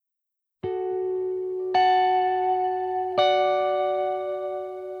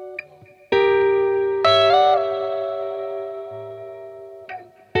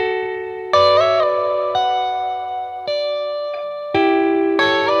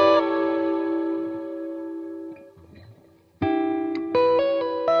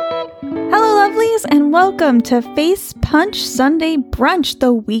Greetings and welcome to Face Punch Sunday Brunch,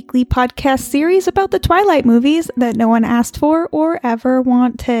 the weekly podcast series about the Twilight movies that no one asked for or ever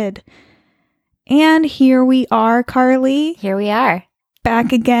wanted. And here we are, Carly. Here we are.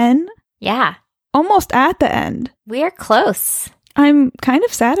 Back again. Yeah. Almost at the end. We're close. I'm kind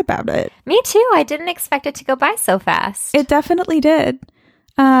of sad about it. Me too. I didn't expect it to go by so fast. It definitely did.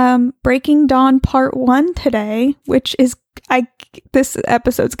 Breaking Dawn Part 1 today, which is, this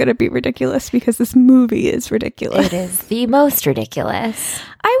episode's going to be ridiculous because this movie is ridiculous. It is the most ridiculous.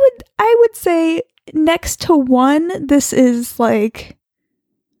 I would say next to 1, this is like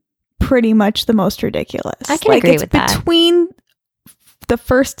pretty much the most ridiculous. I can agree with that. Between the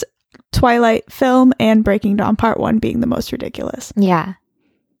first Twilight film and Breaking Dawn Part 1 being the most ridiculous. Yeah.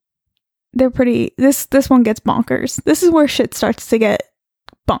 They're pretty, this one gets bonkers. This is where shit starts to get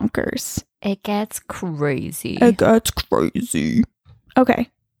bonkers. It gets crazy. It gets crazy. Okay.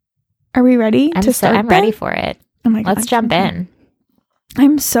 Are we ready to start? I'm ready for it. Oh my God. Let's jump in.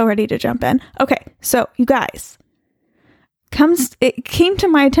 I'm so ready to jump in. Okay. So, you guys, it came to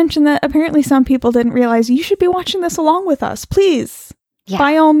my attention that apparently some people didn't realize you should be watching this along with us. Please. Yeah.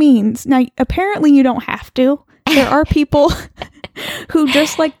 By all means. Now, apparently you don't have to. There are people who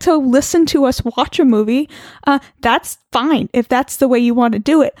just like to listen to us watch a movie. That's fine if that's the way you want to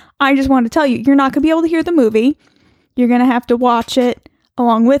do it. I just want to tell you, you're not going to be able to hear the movie. You're going to have to watch it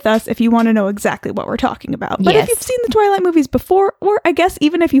along with us if you want to know exactly what we're talking about. But yes. If you've seen the Twilight movies before, or I guess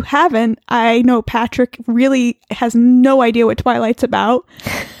even if you haven't, I know Patrick really has no idea what Twilight's about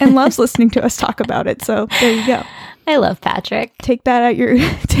and loves listening to us talk about it. So there you go. I love Patrick. Take that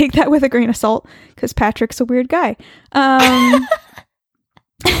with a grain of salt because Patrick's a weird guy. I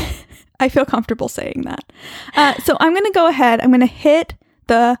feel comfortable saying that. So I'm going to go ahead. I'm going to hit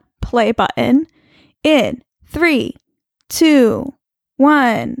the play button in 3, 2,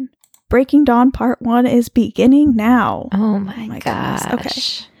 1. Breaking Dawn Part 1 is beginning now. Oh my gosh.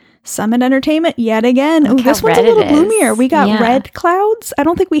 Goodness. Okay. Summit Entertainment yet again. Look Ooh, this one's a little gloomier. We got red clouds. I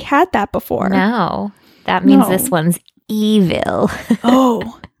don't think we had that before. No. That means this one's evil.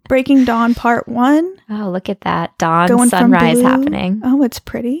 Oh, Breaking Dawn Part 1. Oh, look at that. Dawn Going sunrise happening. Oh, it's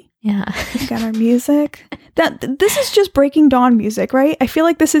pretty. Yeah. We got our music. This is just Breaking Dawn music, right? I feel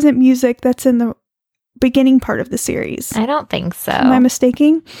like this isn't music that's in the beginning part of the series. I don't think so. Am I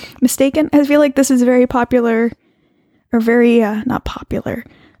mistaken? I feel like this is very popular, or very, not popular,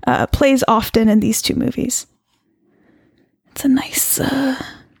 plays often in these two movies. It's a nice,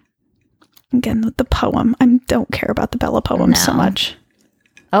 again, with the poem. I don't care about the Bella poem so much.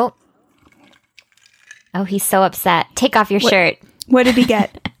 Oh, he's so upset. Take off your shirt. What did he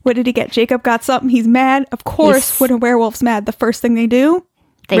get? What did he get? Jacob got something. He's mad. Of course, when a werewolf's mad, the first thing they do,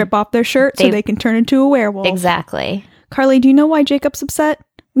 rip off their shirt so they can turn into a werewolf. Exactly. Carly, do you know why Jacob's upset?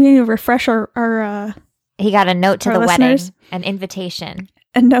 We need to refresh our he got a note to the listeners. Wedding. An invitation.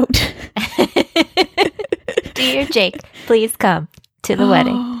 A note. Dear Jake, please come to the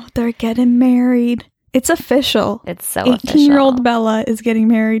wedding. Oh, they're getting married. It's official. It's so official. 18-year-old Bella is getting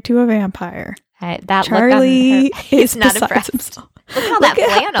married to a vampire. Charlie is not besides impressed. Himself. Look at all that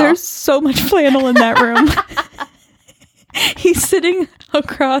flannel. There's so much flannel in that room. He's sitting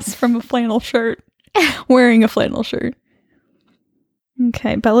across from a flannel shirt, wearing a flannel shirt.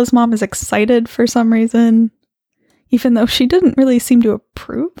 Okay, Bella's mom is excited for some reason, even though she didn't really seem to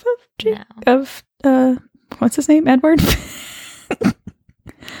approve of what's his name, Edward?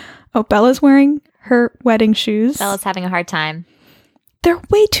 Oh, Bella's wearing her wedding shoes. Bella's having a hard time. They're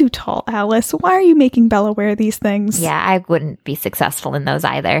way too tall, Alice. Why are you making Bella wear these things? Yeah, I wouldn't be successful in those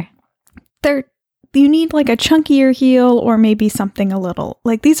either. You need like a chunkier heel or maybe something a little,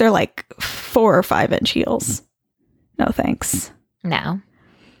 like these are like 4 or 5 inch heels. No thanks. No.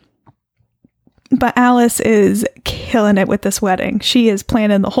 But Alice is killing it with this wedding. She is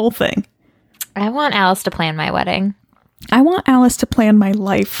planning the whole thing. I want Alice to plan my wedding. I want Alice to plan my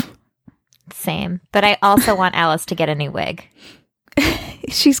life. Same. But I also want Alice to get a new wig.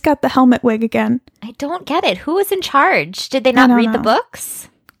 She's got the helmet wig again. I don't get it. Who was in charge? Did they not read the books?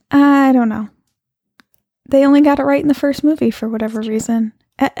 I don't know. They only got it right in the first movie for whatever reason.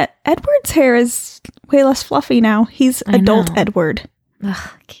 Edward's hair is way less fluffy now. He's adult Edward. Ugh.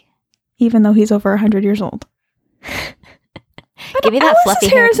 Even though he's over 100 years old. Give me that fluffy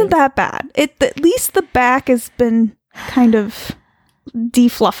hair. Isn't that bad. At least the back has been kind of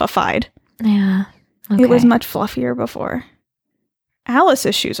defluffified. Yeah. Okay. It was much fluffier before.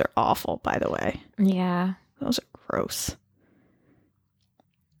 Alice's shoes are awful, by the way. Yeah. Those are gross.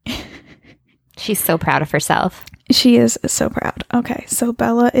 She's so proud of herself. She is so proud. Okay, so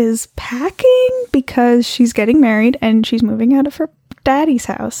Bella is packing because she's getting married and she's moving out of her daddy's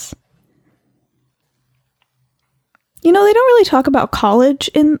house. You know, they don't really talk about college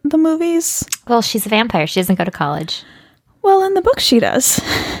in the movies. Well, she's a vampire. She doesn't go to college. Well, in the book she does.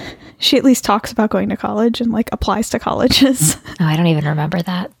 She at least talks about going to college and, like, applies to colleges. Oh, I don't even remember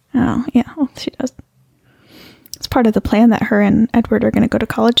that. Oh, yeah. Well, she does. It's part of the plan that her and Edward are going to go to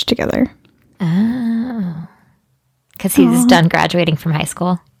college together. Oh. Because he's done graduating from high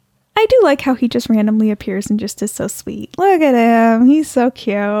school. I do like how he just randomly appears and just is so sweet. Look at him. He's so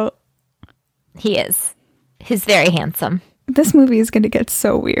cute. He is. He's very handsome. This movie is going to get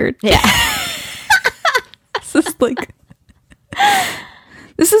so weird. Yeah. This is like...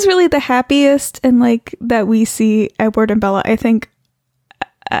 This is really the happiest and, like, that we see Edward and Bella, I think,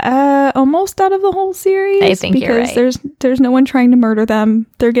 almost out of the whole series. I think you're right. Because there's no one trying to murder them.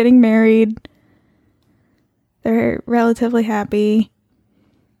 They're getting married. They're relatively happy.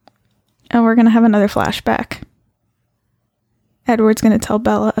 And we're going to have another flashback. Edward's going to tell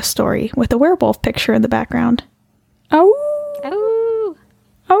Bella a story with a werewolf picture in the background. Oh. Oh.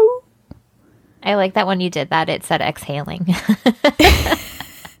 Oh. I like that when you did that, it said exhaling.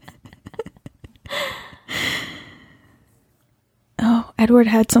 Oh, Edward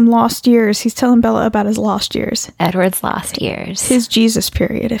had some lost years. He's telling Bella about his lost years. Edward's lost years. His Jesus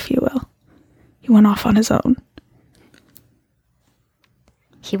period, if you will. He went off on his own.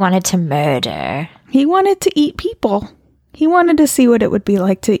 He wanted to murder. He wanted to eat people. He wanted to see what it would be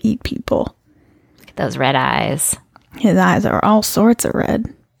like to eat people. Look at those red eyes. His eyes are all sorts of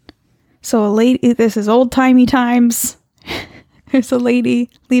red. So a lady, this is old-timey times. There's a lady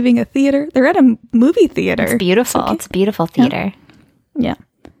leaving a theater. They're at a movie theater. It's beautiful. It's a beautiful theater. Yeah.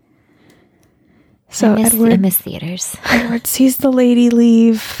 So I miss theaters. Edward sees the lady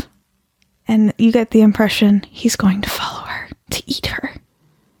leave, and you get the impression he's going to follow her to eat her.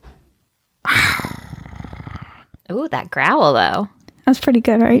 Ooh, that growl, though. That's pretty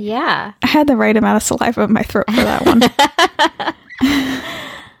good, right? Yeah. I had the right amount of saliva in my throat for that one.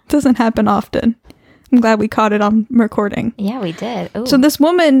 Doesn't happen often. I'm glad we caught it on recording. Yeah, we did. Ooh. So this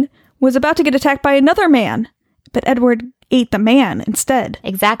woman was about to get attacked by another man, but Edward ate the man instead.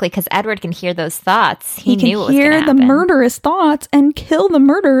 Exactly, because Edward can hear those thoughts. He can knew what was going to hear happen. the murderous thoughts and kill the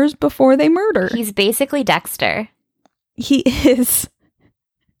murderers before they murder. He's basically Dexter. He is.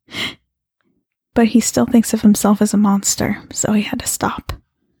 But he still thinks of himself as a monster, so he had to stop.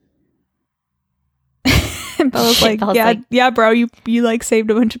 And Bella's like, yeah, bro, you like saved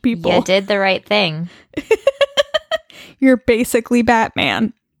a bunch of people. You did the right thing. You're basically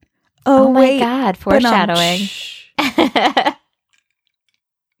Batman. Oh my God, foreshadowing.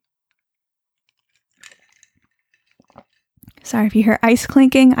 Sorry if you hear ice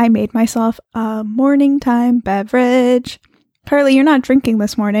clinking. I made myself a morning time beverage. Carly, you're not drinking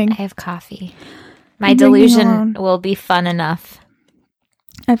this morning. I have coffee. My delusion will be fun enough.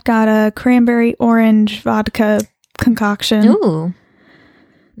 I've got a cranberry orange vodka concoction. Ooh.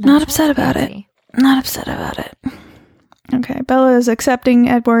 Not upset about it. Not upset about it. Okay, Bella is accepting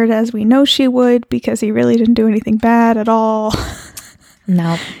Edward as we know she would because he really didn't do anything bad at all.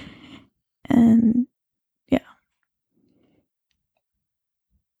 No. And yeah.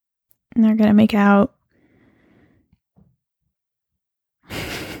 And they're gonna make out.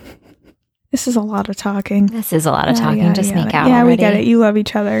 This is a lot of talking. This is a lot of talking. Just make out. Yeah, already. we get it. You love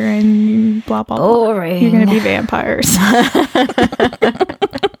each other and blah, blah, blah. Boring. You're going to be vampires.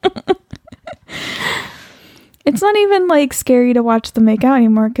 It's not even like scary to watch them make out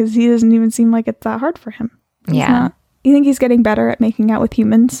anymore because he doesn't even seem like it's that hard for him. You think he's getting better at making out with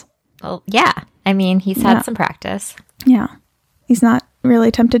humans? Well, yeah. I mean, he's had some practice. Yeah. He's not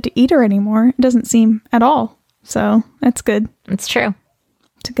really tempted to eat her anymore. It doesn't seem at all. So that's good. It's true.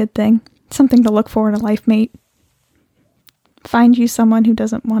 It's a good thing. Something to look for in a life mate. Find you someone who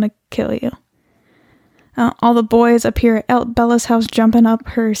doesn't want to kill you. All the boys up here at Bella's house jumping up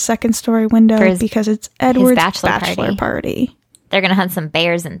her second story window because it's Edward's bachelor party. They're going to hunt some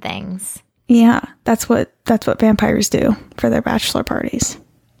bears and things. Yeah, that's what vampires do for their bachelor parties.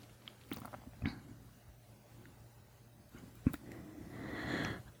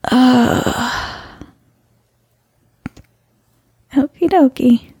 Okie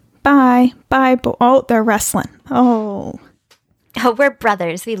dokie. Bye. Oh, they're wrestling. Oh, we're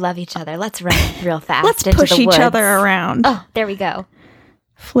brothers. We love each other. Let's run real fast. Let's into push the each woods. other around. Oh, there we go.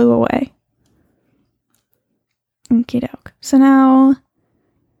 Flew away. Okie doke. So now,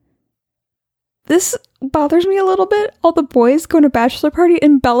 this bothers me a little bit. All the boys go to a bachelor party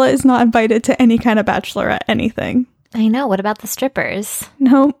and Bella is not invited to any kind of bachelorette anything. I know. What about the strippers?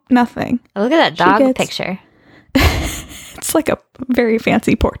 No, nothing. Oh, look at that dog picture. It's like a very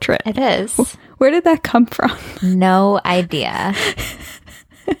fancy portrait. It is. Where did that come from? No idea.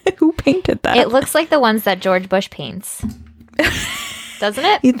 Who painted that? It looks like the ones that George Bush paints. Doesn't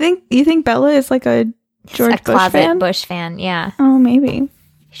it? You think Bella is like a George a Bush closet fan? Bush fan, yeah. Oh, maybe.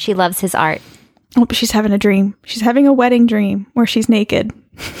 She loves his art. Oh, but she's having a dream. She's having a wedding dream where she's naked.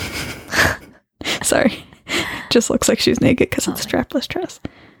 Sorry. Just looks like she's naked because it's a strapless dress.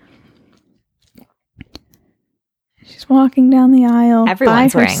 She's walking down the aisle.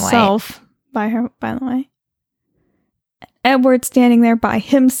 Everyone's by wearing herself. By the way. Edward's standing there by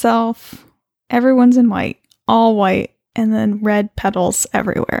himself. Everyone's in white. All white. And then red petals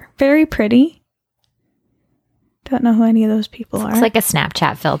everywhere. Very pretty. Don't know who any of those people are. It's like a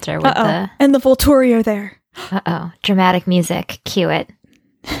Snapchat filter with And the Volturi are there. Dramatic music. Cue it.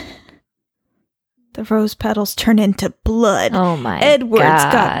 The rose petals turn into blood. Oh my Edward's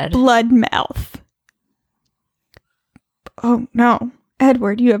God. got blood mouth. Oh no.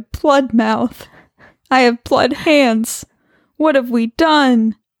 Edward, you have blood mouth. I have blood hands. What have we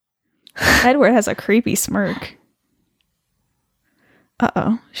done? Edward has a creepy smirk.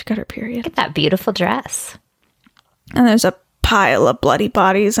 She got her period. Look at that beautiful dress. And there's a pile of bloody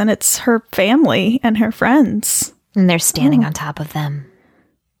bodies, and it's her family and her friends. And they're standing on top of them.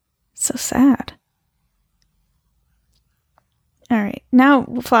 So sad. All right. Now,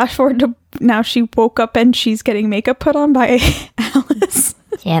 flash forward to now she woke up and she's getting makeup put on by Alice.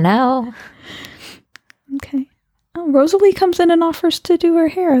 You know. Okay. Oh, Rosalie comes in and offers to do her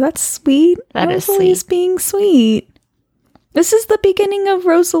hair. That's sweet. That is Rosalie's sweet. being sweet. This is the beginning of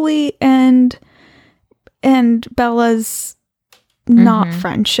Rosalie and Bella's not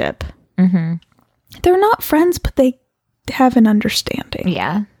friendship. Mm-hmm. They're not friends, but they have an understanding.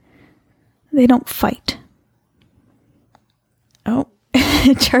 Yeah. They don't fight. Oh,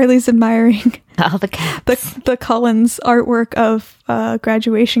 Charlie's admiring All the caps. the Cullens artwork of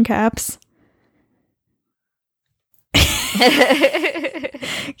graduation caps.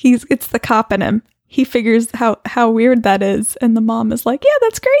 It's the cop in him. He figures how weird that is, and the mom is like, yeah,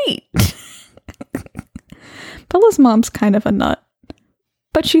 that's great. Bella's mom's kind of a nut,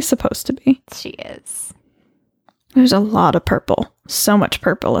 but she's supposed to be. She is. There's a lot of purple. So much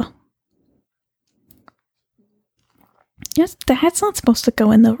purple. Yes, that's not supposed to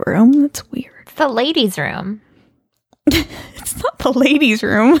go in the room. That's weird. It's the ladies' room. It's not the ladies'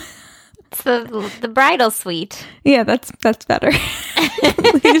 room. It's the bridal suite. Yeah, that's better.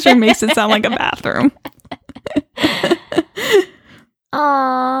 Ladies' room makes it sound like a bathroom.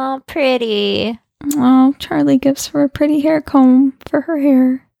 Aw, pretty. Oh, Charlie gives her a pretty hair comb for her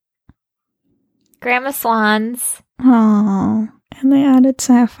hair. Grandma Swans. Oh, and they added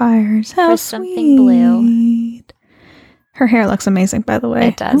sapphires. How For something blue. sweet. Her hair looks amazing, by the way.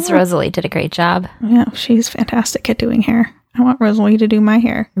 It does. Oh, Rosalie did a great job. yeah, she's fantastic at doing hair. I want Rosalie to do my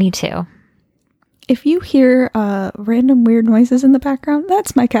hair. Me too. If you hear random weird noises in the background,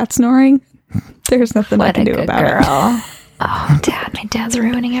 that's my cat snoring. There's nothing I What can a do good about girl. it. Oh, Dad. My dad's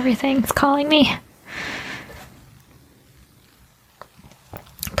ruining everything. It's calling me.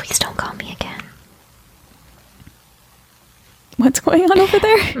 Please don't call me again. What's going on over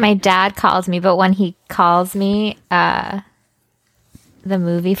there? My dad calls me, but when he calls me, the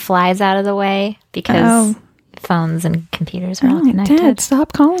movie flies out of the way because phones and computers are all connected. Dad,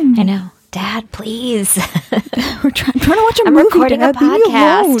 stop calling me. I know. Dad, please. We're trying to watch a I'm movie. recording Dad. a Leave me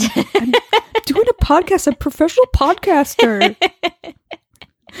alone. podcast. I'm doing a podcast. I'm a professional podcaster.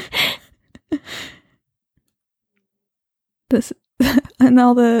 This and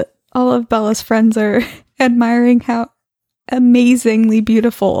all of Bella's friends are admiring how amazingly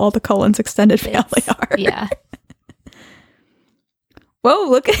beautiful all the Cullens extended family are. Yeah. Whoa,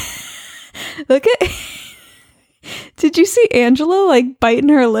 look at Did you see Angela like biting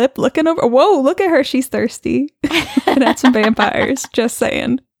her lip, looking over? Whoa, look at her. She's thirsty. And that's some vampires. Just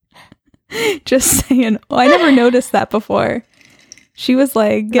saying. Just saying. Oh, I never noticed that before. She was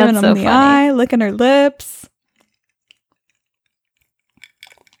like giving That's them so the funny. eye, licking her lips.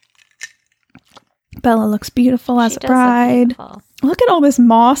 Bella looks beautiful as She a does look bride. beautiful. Look at all this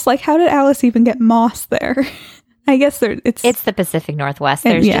moss. Like, how did Alice even get moss there? I guess It's the Pacific Northwest.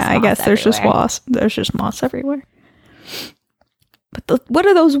 and There's yeah, just I moss guess there's just everywhere. moss. There's just moss everywhere. But what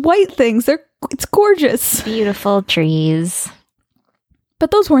are those white things? It's gorgeous. Beautiful trees. But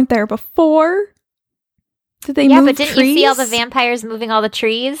those weren't there before. Did they Yeah, move but didn't you see all the trees? vampires moving all the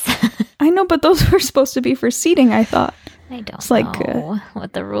trees? I know, but those were supposed to be for seating, I thought. I don't It's like, know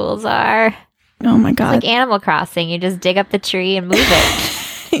what the rules are. Oh my It's god. like Animal Crossing. You just dig up the tree and move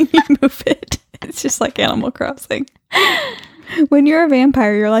it. You move it. It's just like Animal Crossing. When you're a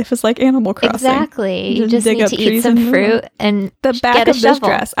vampire, your life is like Animal Crossing. Exactly. You Just just dig need up to eat trees some and move fruit and The back get a of this shovel.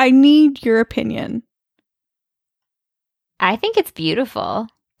 dress. I need your opinion. I think it's beautiful.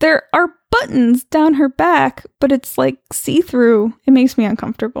 there are buttons down her back, but it's like see-through. It makes me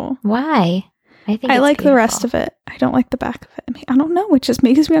uncomfortable. Why? I like beautiful. The rest of it. I don't like the back of it. I don't know. It just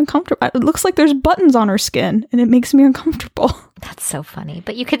makes me uncomfortable. It looks like there's buttons on her skin, and it makes me uncomfortable. That's so funny.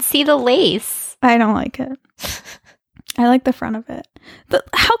 But you could see the lace. I don't like it. I like the front of it.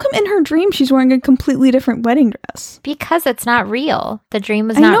 How come in her dream she's wearing a completely different wedding dress? Because it's not real. The dream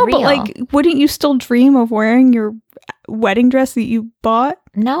was not real. But like, wouldn't you still dream of wearing your wedding dress that you bought?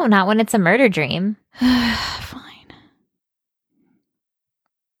 No, not when it's a murder dream. Fine.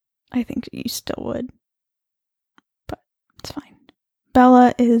 I think you still would. But it's fine.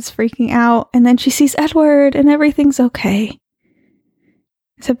 Bella is freaking out, and then she sees Edward, and everything's okay.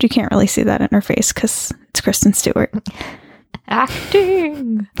 Except you can't really see that in her face, because it's Kristen Stewart.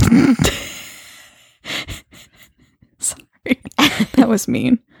 Acting! Sorry. That was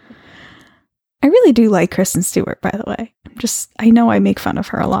mean. I really do like Kristen Stewart, by the way. I know I make fun of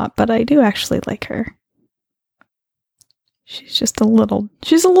her a lot, but I do actually like her. She's a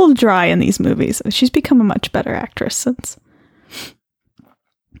little dry in these movies. She's become a much better actress since.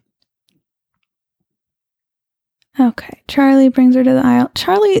 Okay, Charlie brings her to the aisle.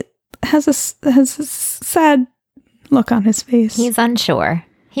 Charlie has a sad look on his face. He's unsure.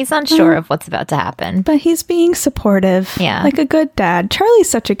 He's unsure of what's about to happen. But he's being supportive. Yeah. Like a good dad. Charlie's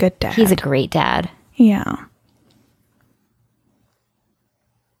such a good dad. He's a great dad. Yeah.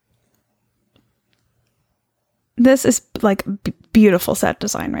 This is like beautiful set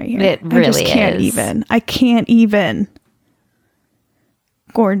design right here. It really is. I can't even.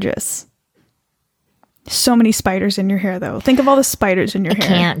 Gorgeous. So many spiders in your hair, though. Think of all the spiders in your hair. I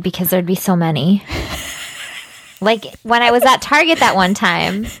can't, because there'd be so many. Like, when I was at Target that one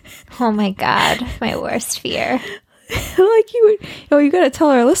time. Oh my God. My worst fear. Like you gotta tell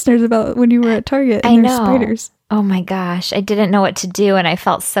our listeners about when you were at Target and there's spiders. Oh my gosh. I didn't know what to do, and I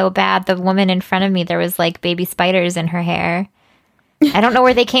felt so bad. The woman in front of me, there was like baby spiders in her hair. I don't know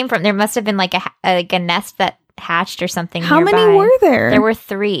where they came from. There must have been like a nest that hatched or something. How nearby. many were there? There were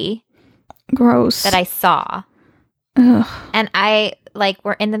 3. Gross. That I saw. Ugh. And I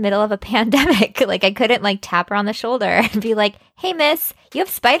we're in the middle of a pandemic. Like, I couldn't like tap her on the shoulder and be like, "Hey miss, you have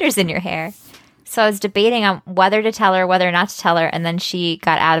spiders in your hair." So I was debating on whether to tell her, whether not to tell her, and then she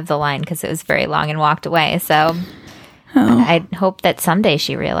got out of the line because it was very long and walked away. So I hope that someday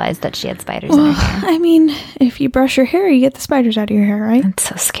she realized that she had spiders in her hair. I mean, if you brush your hair, you get the spiders out of your hair, right? It's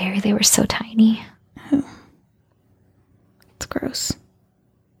so scary. They were so tiny. It's gross.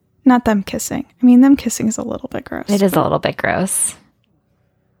 Not them kissing. I mean, them kissing is a little bit gross. It is a little bit gross.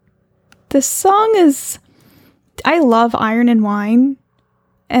 This song is... I love Iron and Wine.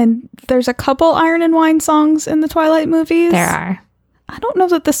 And there's a couple Iron and Wine songs in the Twilight movies. There are. I don't know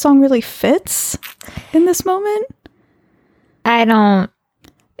that this song really fits in this moment. I don't...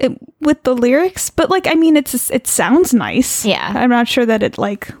 with the lyrics, but like, I mean, it sounds nice. Yeah. I'm not sure that it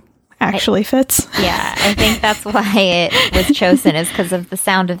like actually fits. Yeah, I think that's why it was chosen, is because of the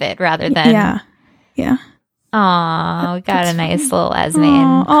sound of it rather than... Yeah. Aw, we got a nice little Esme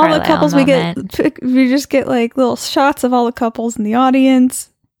and all Carlisle the couples moment. we just get like little shots of all the couples in the audience.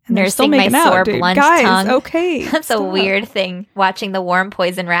 And they're still Nursing making my sore out, dude. blunt Guys, tongue. okay. That's stop. a weird thing, watching the warm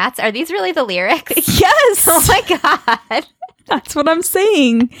poison rats. Are these really the lyrics? Yes! Oh my God. That's what I'm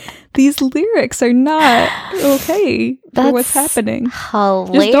saying. These lyrics are not okay for what's happening.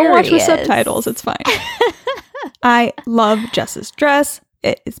 Hilarious. Just don't watch with subtitles. It's fine. I love Jess's dress.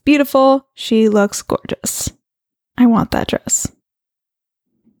 It is beautiful. She looks gorgeous. I want that dress.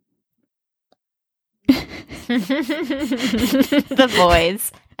 The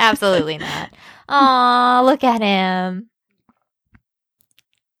boys. Absolutely not. Aw, look at him.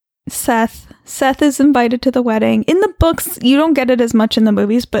 Seth is invited to the wedding. In the books, you don't get it as much in the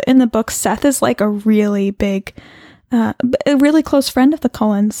movies, but in the books, Seth is like a really big, a really close friend of the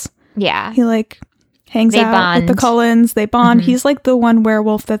Cullens. Yeah. He like hangs out with the Cullens. They bond. Mm-hmm. He's like the one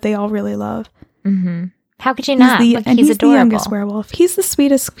werewolf that they all really love. Mm-hmm. How could you not? He's adorable. The youngest werewolf. He's the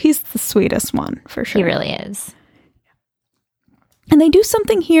sweetest. He's the sweetest one for sure. He really is. And they do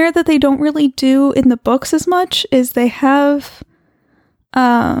something here that they don't really do in the books as much. Is they have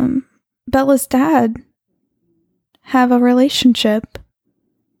Bella's dad have a relationship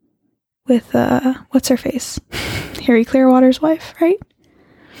with what's her face, Harry Clearwater's wife, right?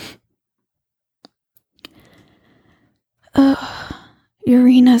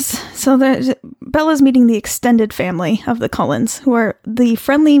 Uranus. So Bella's meeting the extended family of the Cullens, who are the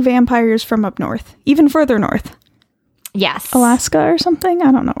friendly vampires from up north, even further north. Yes. Alaska or something?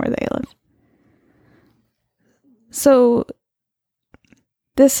 I don't know where they live. So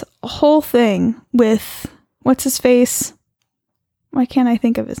this whole thing with what's his face, Why can't I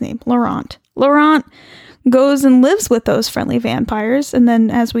think of his name? Laurent. Laurent goes and lives with those friendly vampires. And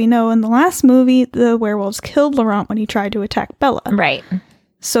then, as we know in the last movie, the werewolves killed Laurent when he tried to attack Bella. Right.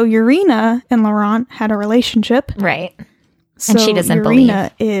 So Urena and Laurent had a relationship. Right. So And she doesn't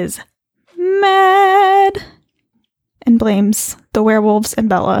Urena is mad and blames the werewolves and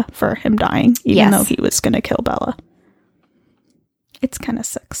Bella for him dying, even though he was going to kill Bella. It's kind of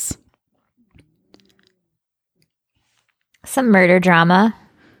sucks. Some murder drama.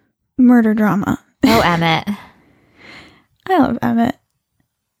 Murder drama. Oh, Emmett. I love Emmett.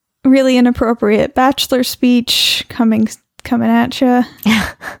 Really inappropriate bachelor speech coming at you.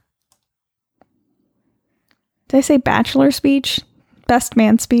 Did I say bachelor speech? Best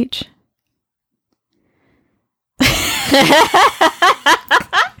man speech.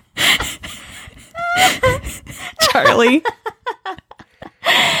 Charlie.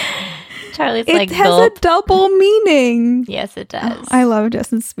 Charlie's It like, has gulp. a double meaning. Yes, it does. I love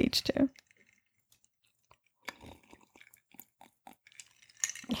Justin's speech too.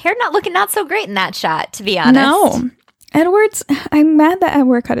 Hair not looking not so great in that shot, to be honest. No. Edward's, I'm mad that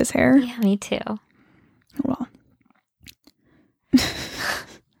Edward cut his hair. Yeah, me too. Well.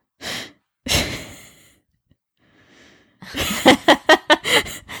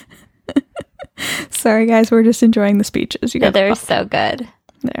 Sorry, guys. We're just enjoying the speeches. You got They're so good.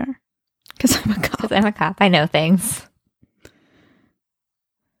 there. Because I'm a cop. Because I'm a cop. I know things.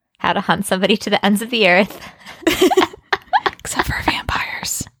 How to hunt somebody to the ends of the earth. Except for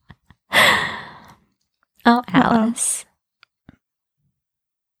vampires. Oh, Alice.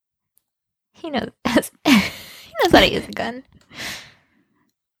 He knows. He knows how to use a gun.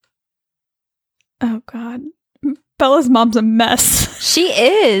 Oh, God. Bella's mom's a mess. She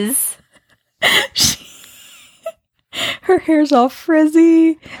is. Her hair's all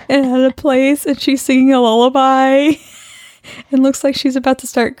frizzy and out of place, and she's singing a lullaby. And looks like she's about to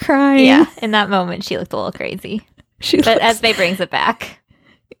start crying. Yeah, in that moment, she looked a little crazy. But Esme brings it back.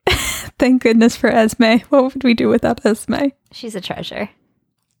 Thank goodness for Esme. What would we do without Esme? She's a treasure.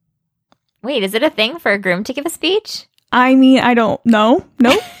 Wait, is it a thing for a groom to give a speech? I mean, I don't know.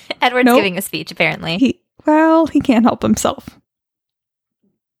 Nope. Edward's giving a speech, apparently. He can't help himself.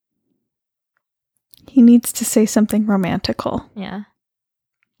 He needs to say something romantical. Yeah.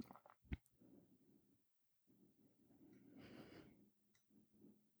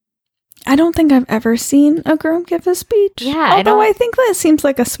 I don't think I've ever seen a groom give a speech. Yeah, Although I think that seems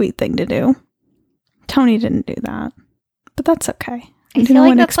like a sweet thing to do. Tony didn't do that. But that's okay. I feel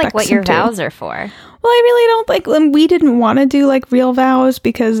like that's like what your vows are for. Well, I really don't like when we didn't want to do like real vows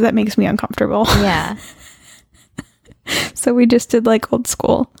because that makes me uncomfortable. Yeah. So we just did like old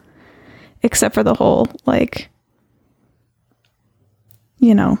school. Except for the whole like,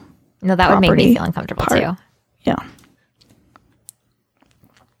 No, that would make me feel uncomfortable too. Yeah.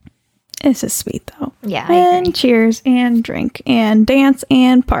 This is sweet though. Yeah. And cheers and drink and dance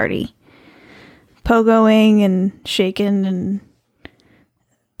and party. Pogoing and shaking, and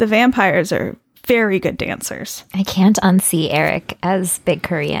the vampires are very good dancers. I can't unsee Eric as Big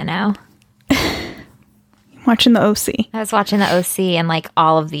Korea now. Watching the OC. I was watching the OC and like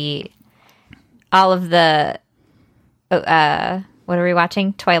all of the what are we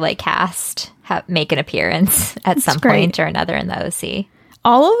watching? Twilight cast make an appearance at some point or another in the OC.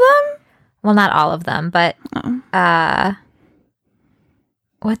 All of them? Well, not all of them, but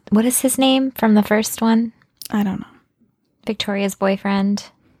what is his name from the first one? I don't know. Victoria's boyfriend.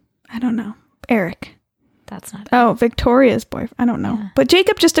 I don't know. Eric. That's not. Oh, Victoria's boyfriend. I don't know. Yeah. But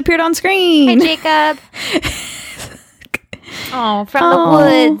Jacob just appeared on screen. Hi, Jacob. Oh, from the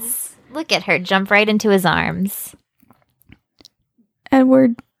woods. Look at her jump right into his arms.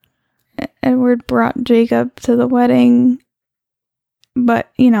 Edward brought Jacob to the wedding, but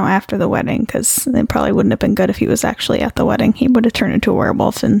after the wedding, because it probably wouldn't have been good if he was actually at the wedding. He would have turned into a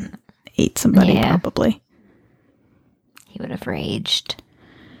werewolf and ate somebody, probably. He would have raged.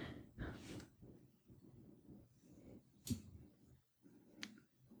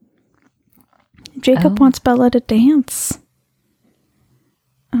 Jacob wants Bella to dance.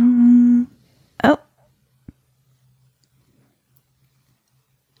 Oh.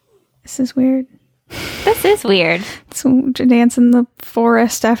 This is weird. This is weird. So to dance in the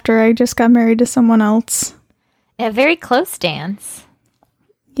forest after I just got married to someone else. A very close dance.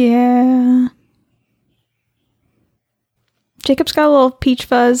 Yeah. Jacob's got a little peach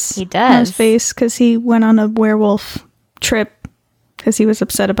fuzz on his face because he went on a werewolf trip because he was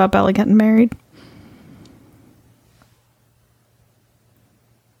upset about Bella getting married.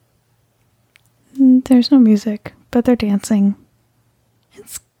 There's no music, but they're dancing.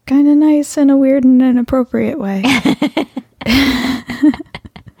 It's kind of nice in a weird and inappropriate way.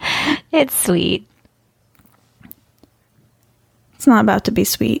 It's sweet. It's not about to be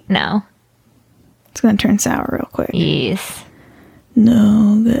sweet. No. It's going to turn sour real quick. Yes.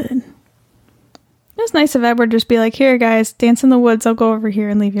 No good. It was nice of Edward to just be like, here, guys, dance in the woods. I'll go over here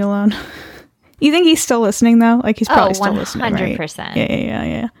and leave you alone. You think he's still listening, though? Like, he's probably still listening, right? 100%.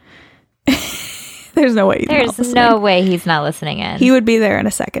 Yeah. There's no way he's not There's listening. no way he's not listening in. He would be there in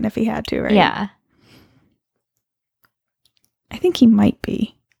a second if he had to, right? Yeah. I think he might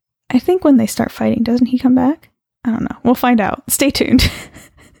be. I think when they start fighting, doesn't he come back? I don't know. We'll find out. Stay tuned.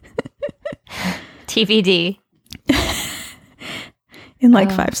 TBD. In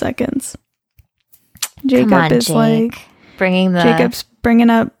like 5 seconds. Come on, Jake. Bringing the... Jacob's bringing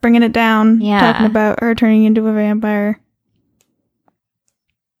it down. Yeah. Talking about her turning into a vampire.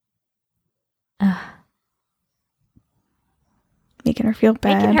 Making her feel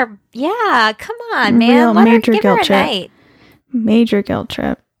bad. Making her... Yeah, come on, man. Let her give her a night. Major guilt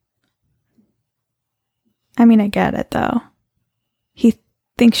trip. I mean, I get it, though. He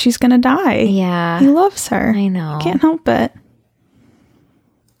thinks she's gonna die. Yeah. He loves her. I know. Can't help it.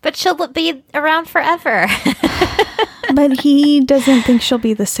 But she'll be around forever. But he doesn't think she'll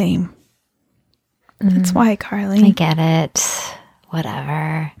be the same. That's why, Carly. I get it.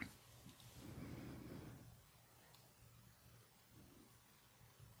 Whatever.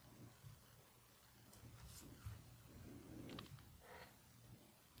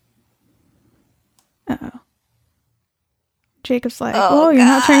 Uh-oh. Jacob's like, oh, you're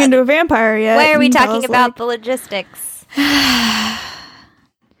not turning into a vampire yet. Why are we And talking Bella's about like, the logistics?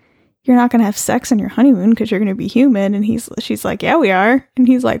 you're not going to have sex on your honeymoon because you're going to be human. And she's like, yeah, we are. And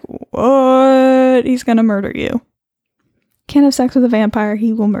he's like, what? He's going to murder you. Can't have sex with a vampire.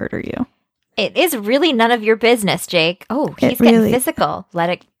 He will murder you. It is really none of your business, Jake. Oh, he's getting physical. Let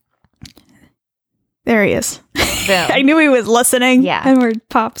it... There he is. Boom. I knew he was listening. Yeah. Edward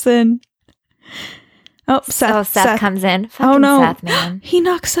pops in. Oh, Seth. So Seth comes in. Fucking Oh, no. Seth, man. He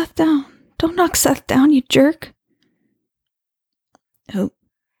knocks Seth down. Don't knock Seth down, you jerk. Oh.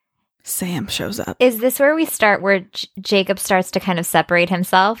 Sam shows up. Is this where we start where Jacob starts to kind of separate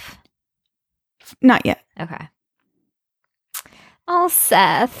himself? Not yet. Okay. Oh,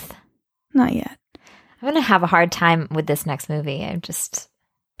 Seth. Not yet. I'm going to have a hard time with this next movie. I'm just...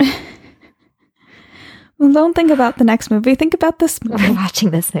 Well, don't think about the next movie. Think about this movie. We're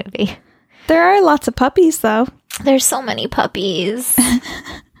watching this movie. There are lots of puppies, though. There's so many puppies.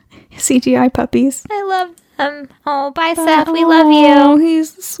 CGI puppies. I love them. Oh, bye, Seth. We love you. Oh,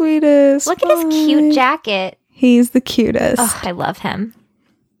 he's the sweetest. Look at his cute jacket. He's the cutest. Oh, I love him.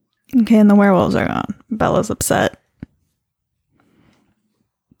 Okay, and the werewolves are gone. Bella's upset.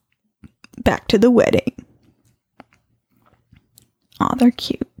 Back to the wedding. Oh, they're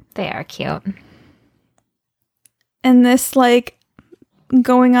cute. They are cute. And this, like,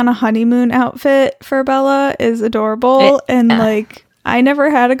 going on a honeymoon outfit for Bella is adorable. Like, I never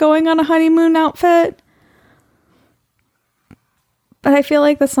had a going on a honeymoon outfit. But I feel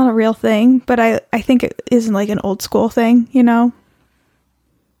like that's not a real thing. But I think it is, like, an old school thing, you know?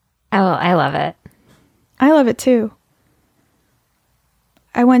 Oh, I love it. I love it, too.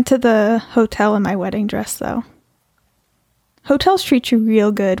 I went to the hotel in my wedding dress, though. Hotels treat you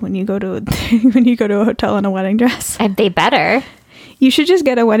real good when you go to a hotel in a wedding dress. And they better. You should just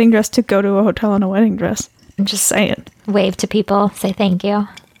get a wedding dress to go to a hotel in a wedding dress. I'm just saying. Wave to people. Say thank you.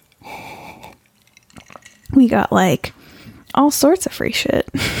 We got, like, all sorts of free shit.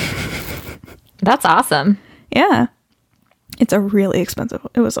 That's awesome. Yeah. It was a really expensive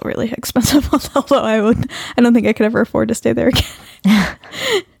hotel, though. I don't think I could ever afford to stay there again.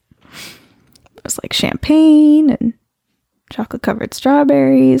 It was like champagne and chocolate covered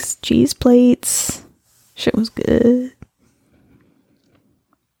strawberries, cheese plates. Shit was good.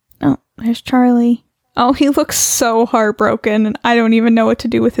 Oh, there's Charlie. Oh, he looks so heartbroken, and I don't even know what to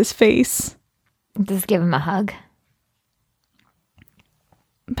do with his face. Just give him a hug.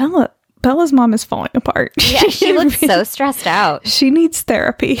 Bella's mom is falling apart. Yeah, she looks so stressed out. She needs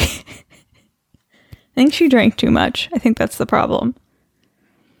therapy. I think she drank too much. I think that's the problem.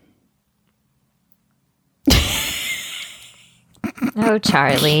 Oh,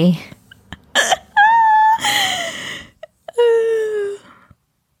 Charlie.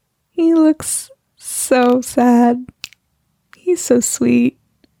 He looks so sad. He's so sweet.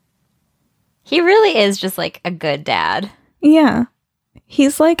 He really is just like a good dad. Yeah.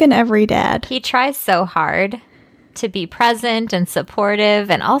 He's like an every dad. He tries so hard to be present and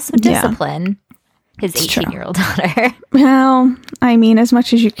supportive and also discipline his 18-year-old daughter. Well, I mean, as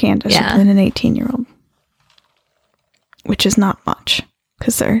much as you can discipline an 18-year-old. Which is not much,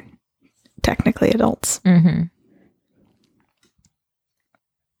 because they're technically adults. Mm-hmm.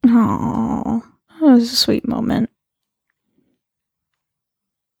 Oh, that was a sweet moment.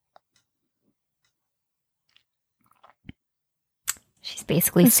 She's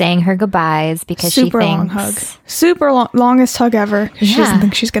basically saying her goodbyes because she thinks... Super long hug. Super longest hug ever. She doesn't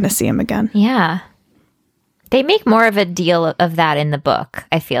think she's going to see him again. Yeah. They make more of a deal of that in the book,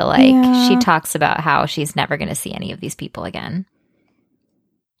 I feel like. Yeah. She talks about how she's never going to see any of these people again.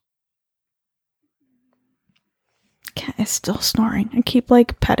 Cat is still snoring. I keep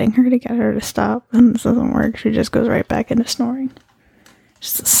like petting her to get her to stop, and this doesn't work. She just goes right back into snoring.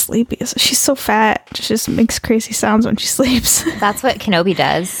 She's sleepy. She's so fat. She just makes crazy sounds when she sleeps. That's what Kenobi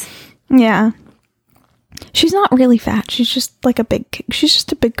does. Yeah. She's not really fat. She's just like she's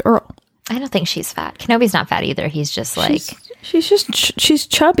just a big girl. I don't think she's fat. Kenobi's not fat either. He's just like... She's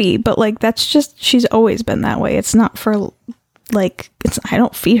chubby, but like that's just, she's always been that way. It's not for like, I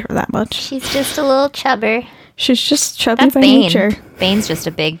don't feed her that much. She's just a little chubber. She's just chubby That's by Bane. nature. Bane's just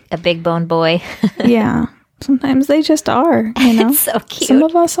a big bone boy. Yeah. Sometimes they just are, you know? It's so cute. Some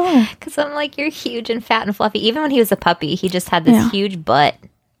of us are. Because I'm like, you're huge and fat and fluffy. Even when he was a puppy, he just had this huge butt.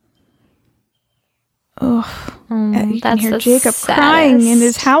 Oh, you can that's hear the Jacob saddest. crying in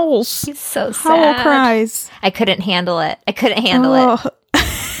his howls. He's so Howl sad. cries. I couldn't handle it. I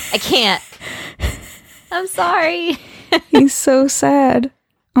can't. I'm sorry. He's so sad.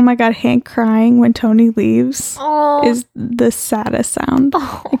 Oh my god, Hank crying when Tony leaves Oh. is the saddest sound.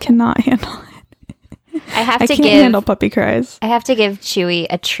 I cannot handle it. I can't handle puppy cries. I have to give Chewie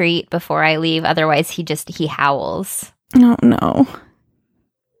a treat before I leave. Otherwise, he howls. Oh no.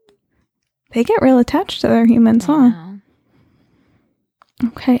 They get real attached to their humans, huh? Wow.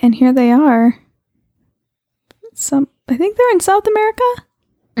 Okay, and here they are. I think they're in South America?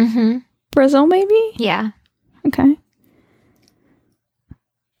 Mm-hmm. Brazil, maybe? Yeah. Okay.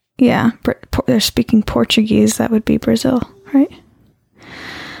 Yeah, they're speaking Portuguese. That would be Brazil, right?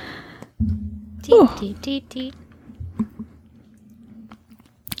 Dee.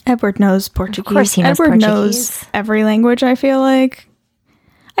 Edward knows Portuguese. Of course he knows Edward Portuguese. knows every language, I feel like.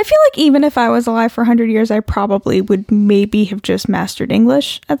 I feel like even if I was alive for 100 years, I probably would maybe have just mastered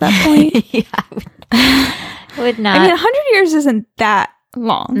English at that point. Yeah. Would not. I mean, 100 years isn't that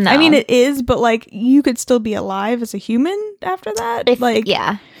long. No. I mean, it is, but like, you could still be alive as a human after that.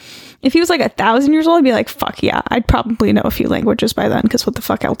 Yeah. If he was like 1,000 years old, I'd be like, fuck yeah, I'd probably know a few languages by then, because what the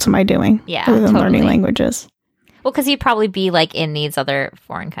fuck else am I doing? Yeah, other than learning totally. languages. Well, because he'd probably be like in these other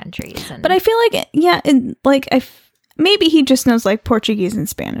foreign countries. But I feel like, yeah, and like maybe he just knows like Portuguese and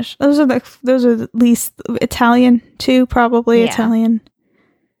Spanish. Those are at least Italian too, probably. Yeah. Italian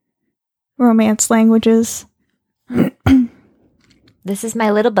romance languages. This is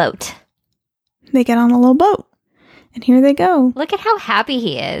my little boat. They get on a little boat, and here they go. Look at how happy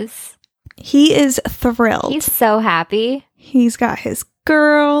he is. He is thrilled. He's so happy. He's got his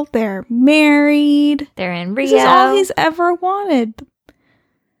girl. They're married. They're in Rio. This is all he's ever wanted.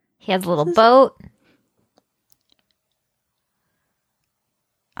 He has a little boat.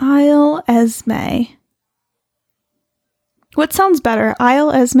 Isle Esme. What sounds better,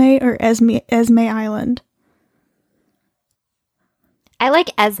 Isle Esme or Esme Island? I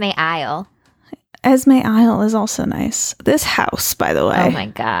like Esme Isle. Esme Isle is also nice. This house, by the way. Oh my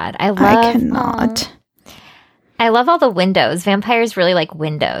god. I cannot. I love all the windows. Vampires really like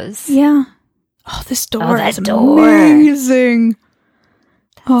windows. Yeah. Oh, this door that is door. amazing.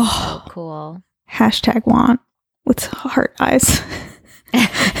 Oh, So cool. hashtag want with heart eyes.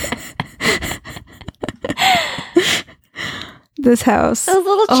 This house. Those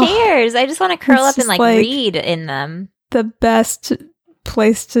little chairs. I just want to curl It's up and just like read in them. The best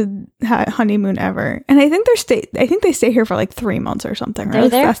place to honeymoon ever. And I think they stay here for like 3 months or something, right? They're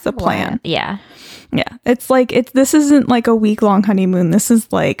there That's the for plan. what? Yeah. Yeah. It's like this isn't like a week-long honeymoon. This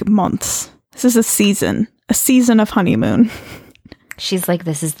is like months. This is a season of honeymoon. She's like,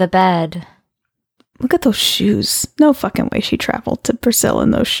 this is the bed. Look at those shoes. No fucking way she traveled to Brazil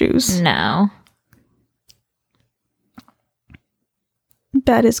in those shoes. No.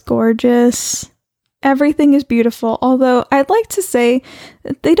 Bed is gorgeous. Everything is beautiful. Although I'd like to say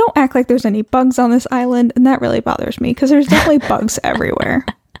that they don't act like there's any bugs on this island, and that really bothers me because there's definitely bugs everywhere.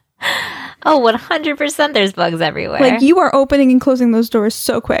 Oh, 100% there's bugs everywhere. Like, you are opening and closing those doors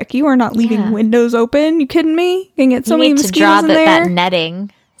so quick. You are not leaving windows open. You kidding me? You can get so you many need to mosquitoes draw in there. that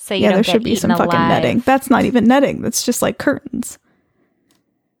netting so you Yeah, don't there get should be some eaten fucking alive. netting. That's not even netting. That's just like curtains.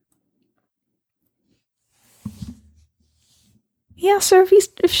 Yeah, sir,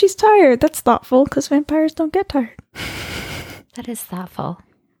 if she's tired, that's thoughtful, because vampires don't get tired. That is thoughtful.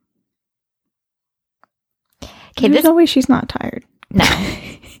 Okay, There's no way she's not tired. No.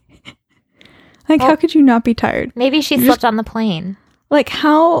 Like, how could you not be tired? Maybe she slept on the plane. Like,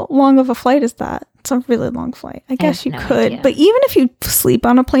 how long of a flight is that? It's a really long flight. I guess you no could. idea. But even if you sleep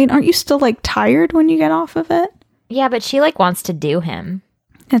on a plane, aren't you still, like, tired when you get off of it? Yeah, but she like wants to do him.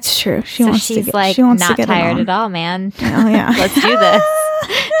 That's true. She's like she wants not to get tired it at all, man. Oh, yeah. Let's do this.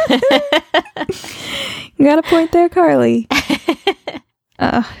 You got a point there, Carly.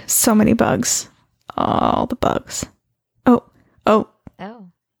 So many bugs. All the bugs. Oh. Oh.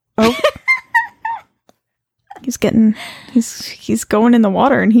 He's going in the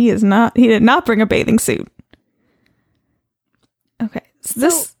water, and he did not bring a bathing suit. Okay. So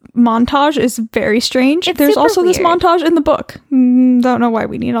this montage is very strange. There's also this montage in the book. Don't know why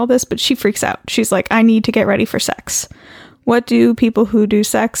we need all this, but she freaks out. She's like, I need to get ready for sex. What do people who do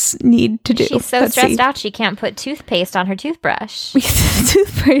sex need to do? She's so stressed out she can't put toothpaste on her toothbrush.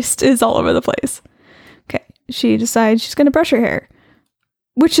 Toothpaste is all over the place. Okay. She decides she's going to brush her hair,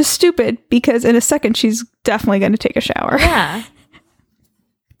 which is stupid because in a second she's definitely going to take a shower. Yeah.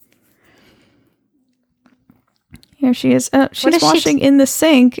 Here she is. She's washing in the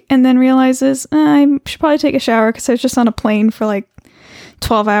sink and then realizes I should probably take a shower because I was just on a plane for like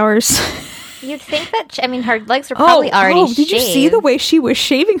 12 hours. You'd think that, her legs were probably already shaved. Did you see the way she was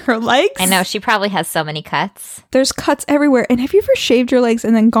shaving her legs? I know, she probably has so many cuts. There's cuts everywhere. And have you ever shaved your legs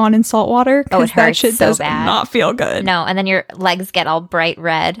and then gone in salt water? Oh, it hurts that shit so does bad. not feel good. No, and then your legs get all bright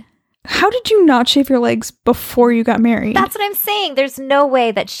red. How did you not shave your legs before you got married? That's what I'm saying. There's no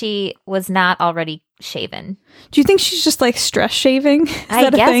way that she was not already shaven. Do you think she's just like stress shaving? I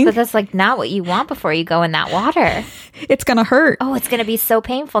guess, but that's like not what you want before you go in that water. It's gonna hurt. Oh, it's gonna be so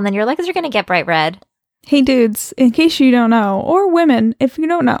painful, and then your legs are gonna get bright red. Hey dudes, in case you don't know, or women, if you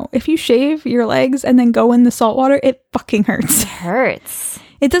don't know, if you shave your legs and then go in the salt water, it fucking hurts. It hurts.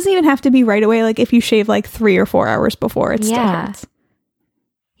 It doesn't even have to be right away. Like if you shave like 3 or 4 hours before, it still hurts.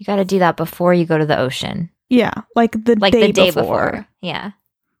 You got to do that before you go to the ocean. Yeah, like the day before. Yeah.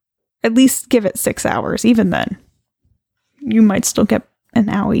 At least give it 6 hours. Even then, you might still get an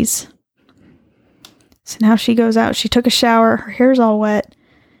owies. So now she goes out. She took a shower. Her hair's all wet.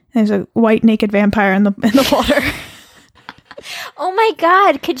 There's a white naked vampire in the water. Oh my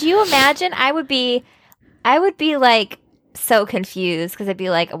God. Could you imagine? I would be like so confused because I'd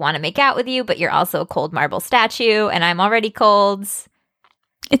be like, I want to make out with you, but you're also a cold marble statue and I'm already cold.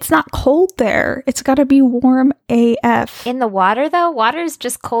 It's not cold there. It's got to be warm AF. In the water though? Water is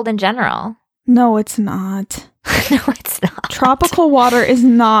just cold in general. No, it's not. No, it's not. Tropical water is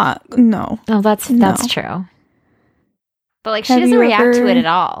not. No. Oh, that's true. But like she doesn't react to it at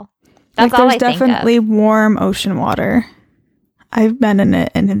all. That's all I think of. There's definitely warm ocean water. I've been in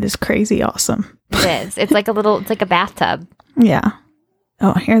it and it is crazy awesome. It is. It's like a bathtub. Yeah.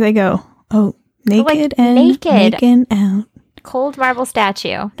 Oh, here they go. Oh, naked and naked. making out. Cold marble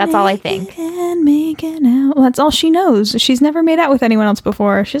statue. That's all I think. And making out. Well, that's all she knows. She's never made out with anyone else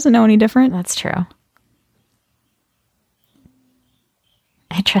before. She doesn't know any different. That's true.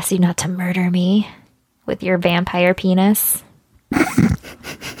 I trust you not to murder me with your vampire penis.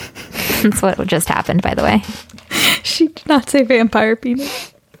 That's what just happened, by the way. She did not say vampire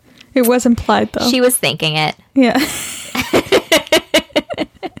penis. It was implied, though. She was thinking it. Yeah.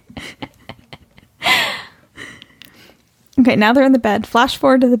 Okay, now they're in the bed. Flash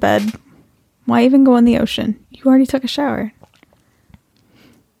forward to the bed. Why even go in the ocean? You already took a shower.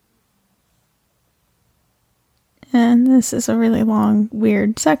 And this is a really long,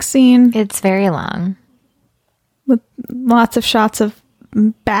 weird sex scene. It's very long. With lots of shots of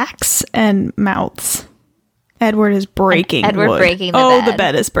backs and mouths. Edward is breaking Edward wood. breaking the bed. The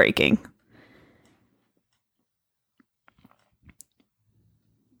bed is breaking.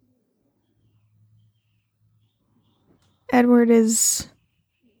 Edward is...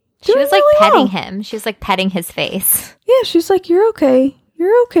 She was like really petting well. him. She was like petting his face. Yeah, she's like, you're okay.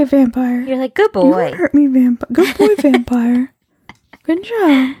 You're okay, vampire. You're like, good You boy. won't hurt me, vampire. Good boy, vampire. Good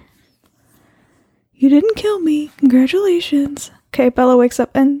job. You didn't kill me. Congratulations. Okay, Bella wakes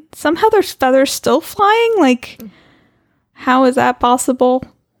up and somehow there's feathers still flying. Like, how is that possible?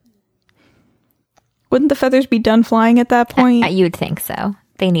 Wouldn't the feathers be done flying at that point? You'd think so.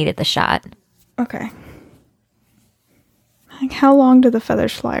 They needed the shot. Okay. Like, how long do the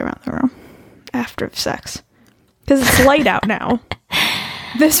feathers fly around the room after sex? Because it's light out now.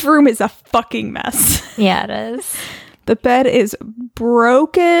 This room is a fucking mess. Yeah, it is. The bed is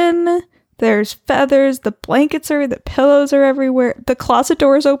broken. There's feathers. The blankets are, the pillows are everywhere. The closet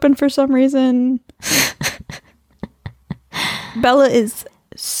door is open for some reason. Bella is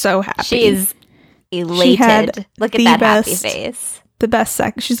so happy. She is elated. Look at that happy face. The best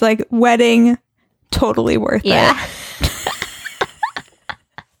sex. She's like, wedding, totally worth it.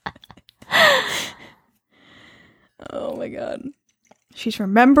 Oh my god. She's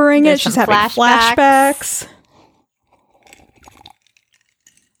remembering There's it. She's some having flashbacks.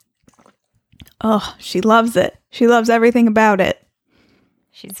 Oh, she loves it. She loves everything about it.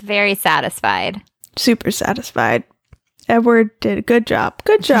 She's very satisfied. Super satisfied. Edward did a good job.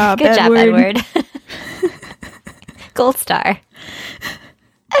 Good job, Good job, Edward. Gold star.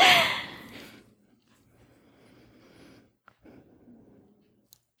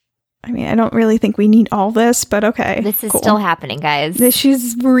 I mean, I don't really think we need all this, but okay. This is cool. still happening, guys.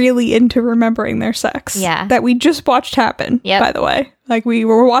 She's really into remembering their sex. Yeah. That we just watched happen, by the way. Like, we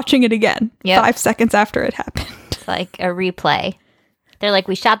were watching it again 5 seconds after it happened. It's like a replay. They're like,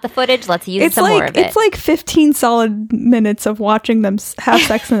 we shot the footage, let's use some more of it. It's like 15 solid minutes of watching them have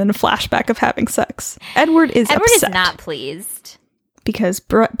sex and then a flashback of having sex. Edward is not pleased. Because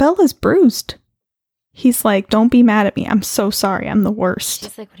Bella's bruised. He's like, don't be mad at me. I'm so sorry. I'm the worst.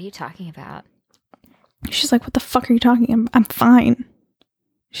 She's like, what are you talking about? She's like, what the fuck are you talking about? I'm fine.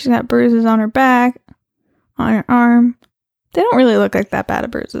 She's got bruises on her back, on her arm. They don't really look like that bad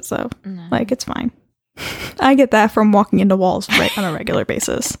of bruises, though. No. Like, it's fine. I get that from walking into walls on a regular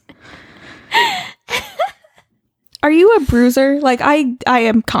basis. Are you a bruiser? Like, I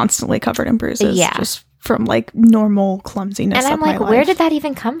am constantly covered in bruises. Yeah. Just from, like, normal clumsiness. And I'm like, where did that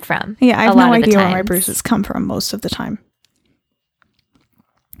even come from? Yeah, I have no idea where my bruises come from most of the time.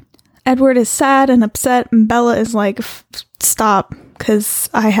 Edward is sad and upset, and Bella is like, stop, because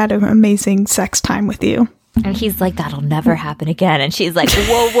I had an amazing sex time with you. And he's like, that'll never happen again. And she's like,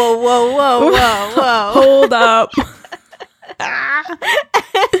 whoa, whoa, whoa, whoa, whoa, whoa. Hold up.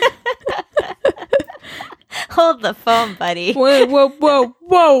 Hold the phone, buddy. Whoa, whoa, whoa,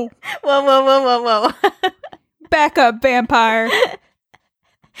 whoa. Whoa, whoa, whoa, whoa, whoa. Back up, vampire.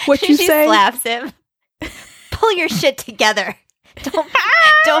 What you say? She slaps him. Pull your shit together.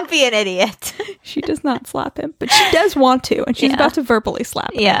 Don't be an idiot. She does not slap him, but she does want to, and she's about to verbally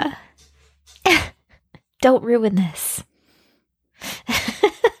slap him. Yeah. Don't ruin this.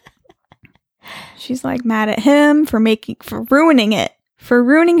 She's like mad at him for ruining it, for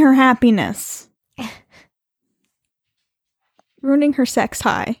ruining her happiness. Ruining her sex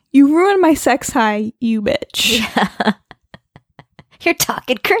high. You ruined my sex high, you bitch. Yeah. You're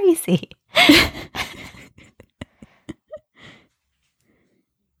talking crazy.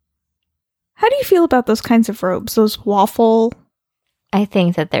 How do you feel about those kinds of robes? Those waffle... I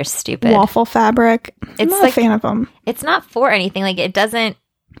think that they're stupid. Waffle fabric. I'm not a fan of them. It's not for anything. Like, it doesn't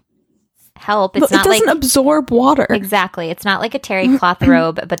help. It doesn't absorb water. Exactly. It's not like a terry cloth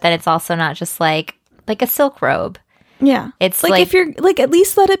robe, but then it's also not just like a silk robe. Yeah. It's like if you're like, at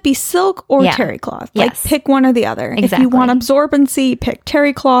least let it be silk or terry cloth. Like pick one or the other. Exactly. If you want absorbency, pick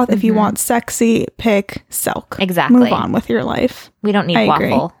terry cloth. If you want sexy, pick silk. Exactly. Move on with your life. We don't need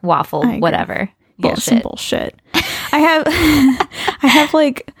waffle, whatever. Bullshit. Yeah, some bullshit. I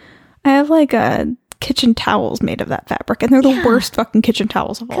have like kitchen towels made of that fabric, and they're the worst fucking kitchen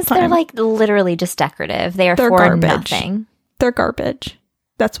towels of all time. Because they're like literally just decorative. They're for garbage. Nothing. They're garbage.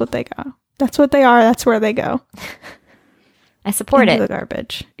 That's what they go. That's what they are. That's where they go. I support the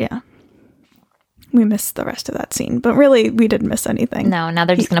garbage. Yeah. We missed the rest of that scene, but really, we didn't miss anything. No, now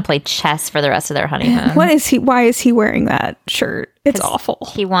they're just going to play chess for the rest of their honeymoon. Why is he wearing that shirt? It's awful.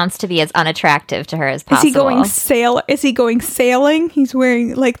 He wants to be as unattractive to her as possible. Is he going sailing? He's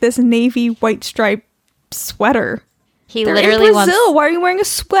wearing like this navy white stripe sweater. They're literally in Brazil. Why are you wearing a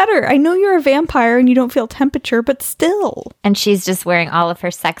sweater? I know you're a vampire and you don't feel temperature, but still. And she's just wearing all of her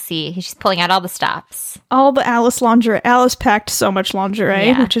sexy. She's pulling out all the stops. All the Alice lingerie. Alice packed so much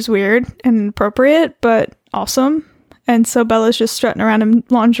lingerie, which is weird and inappropriate, but awesome. And so Bella's just strutting around in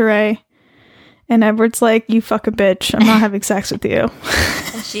lingerie. And Edward's like, you fucking bitch. I'm not having sex with you.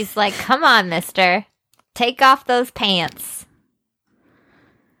 And she's like, come on, mister. Take off those pants.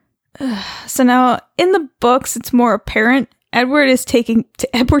 So now, in the books, it's more apparent. Edward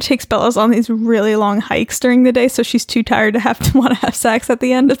takes Bella's on these really long hikes during the day, so she's too tired to want to have sex at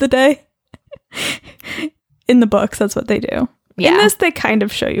the end of the day. In the books, that's what they do. Yeah. In this, they kind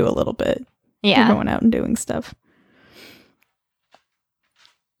of show you a little bit. Yeah. They're going out and doing stuff.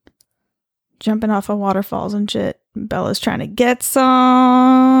 Jumping off of waterfalls and shit. Bella's trying to get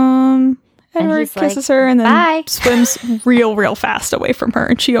some. Edward kisses her and then swims real fast away from her,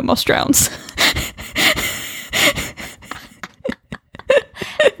 and she almost drowns.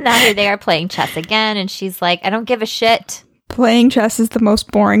 Now here they are playing chess again, and she's like, I don't give a shit. Playing chess is the most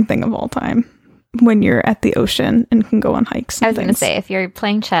boring thing of all time when you're at the ocean and can go on hikes. I was going to say, if you're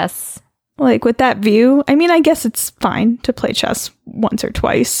playing chess. Like, with that view, I mean, I guess it's fine to play chess once or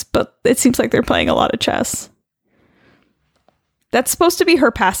twice, but it seems like they're playing a lot of chess. That's supposed to be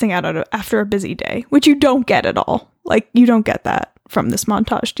her passing out after a busy day, which you don't get at all. Like, you don't get that from this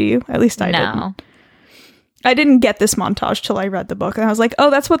montage, do you? At least I didn't. No. I didn't get this montage till I read the book, and I was like, oh,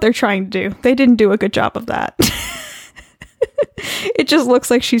 that's what they're trying to do. They didn't do a good job of that. It just looks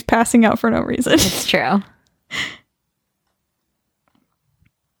like she's passing out for no reason. It's true.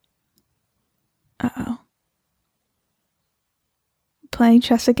 Uh-oh. Playing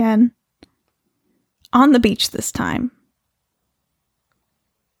chess again. On the beach this time.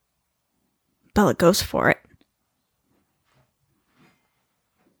 Bella goes for it.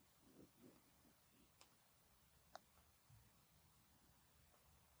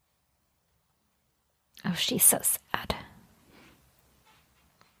 Oh, she's so sad.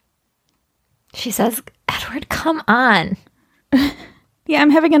 She says, Edward, come on. Yeah,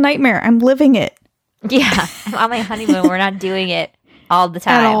 I'm having a nightmare. I'm living it. Yeah, I'm on my honeymoon. We're not doing it all the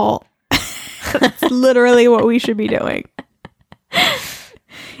time. At all. That's literally what we should be doing.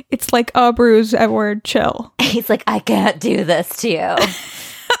 It's like, oh, Bruce, Edward, chill. He's like, I can't do this to you.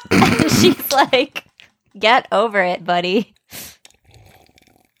 And she's like, get over it, buddy.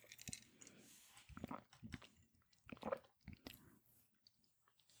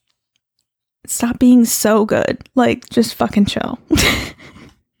 Stop being so good. Like, just fucking chill.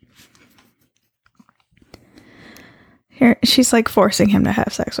 Here, she's like forcing him to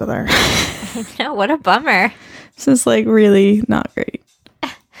have sex with her. No, what a bummer. This is like really not great.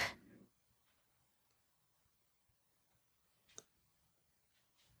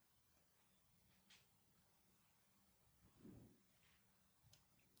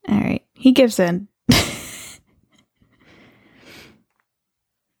 All right, he gives in.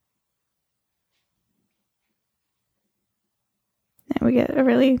 And we get a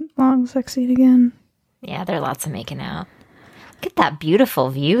really long sex scene again. Yeah, there are lots of making out. Look at that beautiful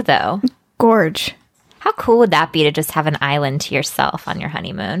view, though. Gorge. How cool would that be to just have an island to yourself on your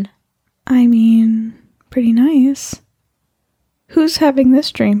honeymoon? I mean, pretty nice. Who's having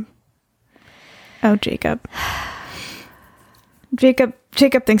this dream? Oh, Jacob. Jacob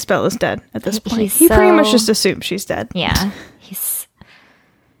thinks Bella's dead at this point. He pretty much just assumes she's dead. Yeah.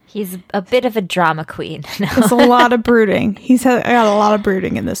 He's a bit of a drama queen. There's a lot of brooding. He's got a lot of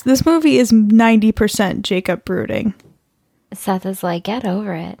brooding in this. This movie is 90% Jacob brooding. Seth is like, get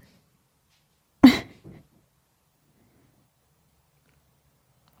over it.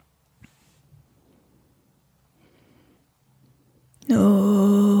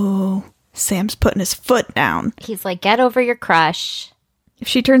 Oh, Sam's putting his foot down. He's like, get over your crush. If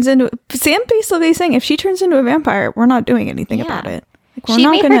she turns into... Sam basically saying, if she turns into a vampire, we're not doing anything about it. Like, we're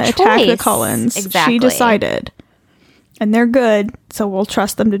not going to attack the Cullens. Exactly. She decided. And they're good, so we'll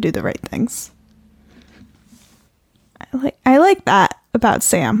trust them to do the right things. I like that about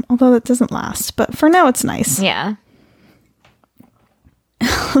Sam, although that doesn't last. But for now, it's nice. Yeah.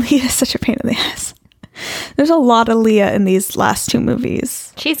 Leah's such a pain in the ass. There's a lot of Leah in these last two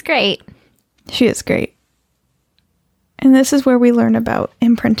movies. She's great. She is great. And this is where we learn about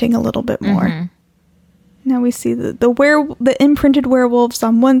imprinting a little bit more. Mm-hmm. Now we see the imprinted werewolves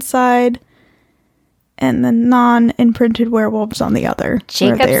on one side and the non-imprinted werewolves on the other.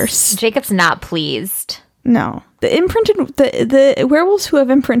 Jacob's not pleased. No. The werewolves who have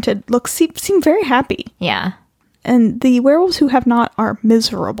imprinted seem very happy. Yeah. And the werewolves who have not are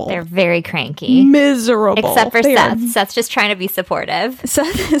miserable. They're very cranky. Miserable. Except for Seth. Seth's just trying to be supportive.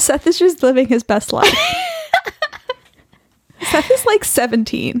 Seth is just living his best life. Seth is like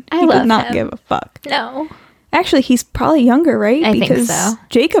 17. I love would not him. give a fuck. No. Actually, he's probably younger, right? I think so.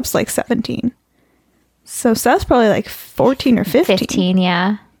 Jacob's like 17. So Seth's probably like 14 or 15. 15,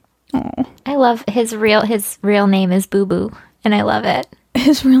 yeah. Oh. I love his real name is Boo Boo, and I love it.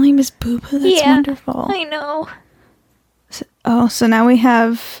 His real name is Boo Boo? That's wonderful. I know. So now we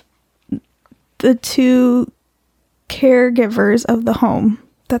have the two caregivers of the home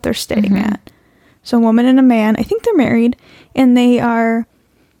that they're staying at. So a woman and a man. I think they're married, and they are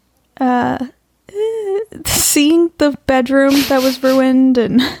seeing the bedroom that was ruined,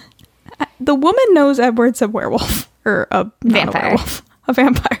 and the woman knows Edward's a werewolf or a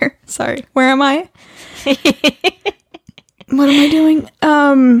vampire. Sorry, where am I? What am I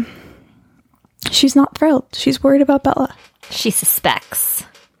doing? She's not thrilled. She's worried about Bella. She suspects.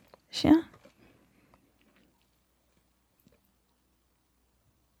 Yeah.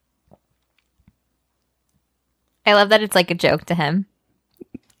 I love that it's like a joke to him.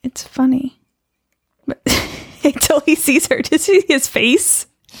 It's funny. But until he sees her. Did you see his face?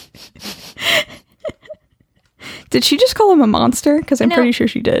 Did she just call him a monster? Because I'm pretty sure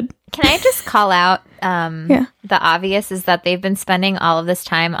she did. Can I just call out the obvious is that they've been spending all of this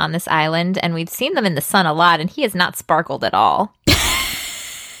time on this island, and we've seen them in the sun a lot, and he has not sparkled at all.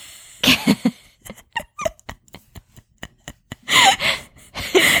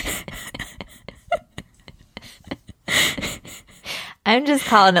 I'm just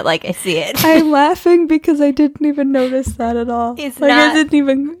calling it like I see it. I'm laughing because I didn't even notice that at all. He's like I not- didn't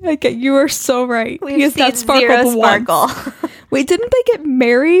even. Like you are so right. We've He has seen not sparkled zero once. sparkle. Wait, didn't they get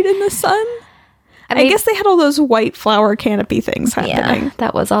married in the sun? I guess they had all those white flower canopy things happening. Yeah,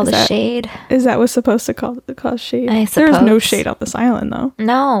 that was all the shade. Is that what's supposed to cause shade? I There's no suppose. shade on this island, though.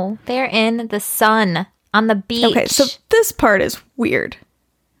 No, they're in the sun on the beach. Okay, so this part is weird.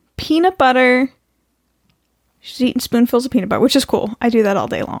 Peanut butter. She's eating spoonfuls of peanut butter, which is cool. I do that all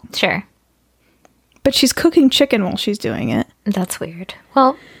day long. Sure. But she's cooking chicken while she's doing it. That's weird.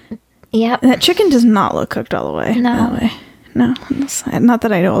 Well, yeah. That chicken does not look cooked all the way. No. By the way. No. Not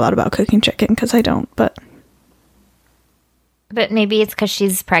that I know a lot about cooking chicken, because I don't, but... But maybe it's because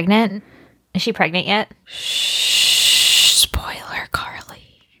she's pregnant. Is she pregnant yet? Shh. Spoiler, Carly.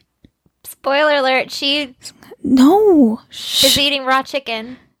 Spoiler alert, she No. is eating raw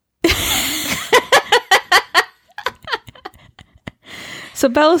chicken. So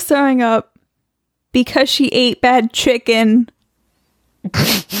Bella's throwing up because she ate bad chicken.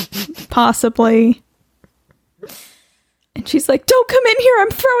 Possibly. And she's like, don't come in here, I'm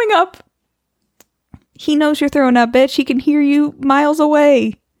throwing up. He knows you're throwing up, bitch. He can hear you miles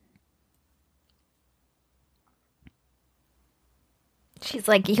away. She's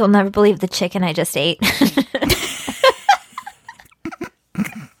like, you'll never believe the chicken I just ate.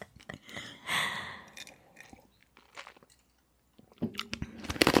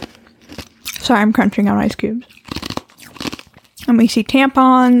 Sorry, I'm crunching on ice cubes. And we see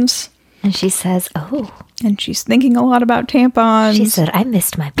tampons. And she says, oh. And she's thinking a lot about tampons. She said, I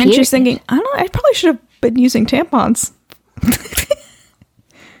missed my period. and she's thinking, I probably should have been using tampons.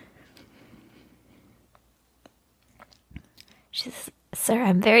 She says, sir,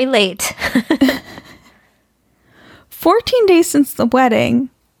 I'm very late. 14 days since the wedding.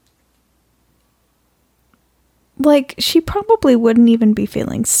 Like, she probably wouldn't even be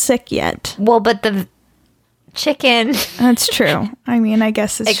feeling sick yet. Well, but the chicken. That's true. I mean, I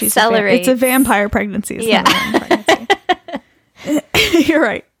guess it's Accelerates. it's a vampire pregnancy. It's not a human pregnancy. You're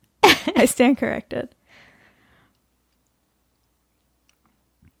right. I stand corrected.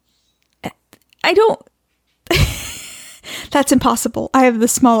 I don't... That's impossible. I have the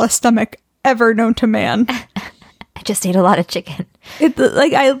smallest stomach ever known to man. I just ate a lot of chicken.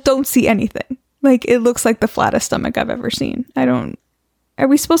 I don't see anything. Like, it looks like the flattest stomach I've ever seen. Are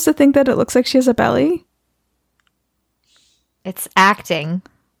we supposed to think that it looks like she has a belly? It's acting.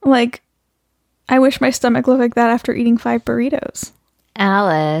 Like, I wish my stomach looked like that after eating 5 burritos.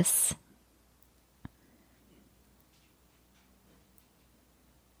 Alice.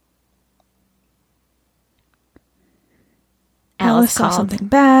 Alice saw called. something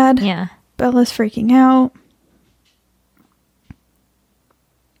bad. Yeah. Bella's freaking out.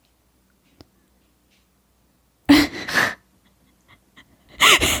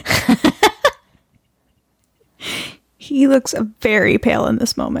 He looks very pale in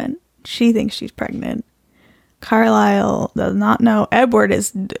this moment. She thinks she's pregnant. Carlisle does not know. Edward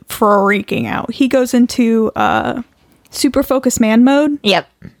is freaking out. He goes into super focus man mode, Yep.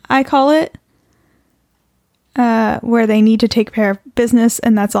 I call it, where they need to take care of business,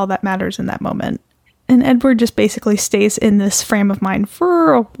 and that's all that matters in that moment. And Edward just basically stays in this frame of mind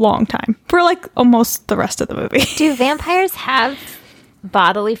for a long time, for like almost the rest of the movie. Do vampires have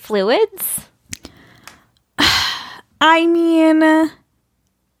bodily fluids? I mean,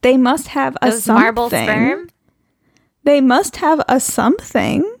 they must have a Those something. marble sperm? They must have a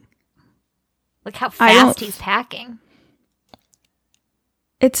something. Look how I don't- fast he's packing.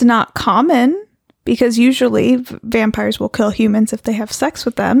 It's not common because usually vampires will kill humans if they have sex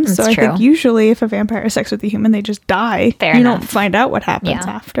with them. That's so I true. think usually if a vampire has sex with a human, they just die. Fair you enough. don't find out what happens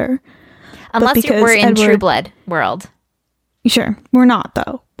Yeah. after. Unless because we're in True Edward- Blood world. Sure. We're not,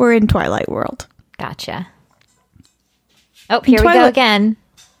 though. We're in Twilight World. Gotcha. Oh, here we go Twilight- again.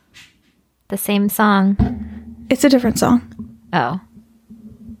 The same song. It's a different song. Oh.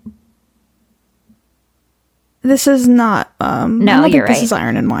 This is not, No, I don't think you're this right. is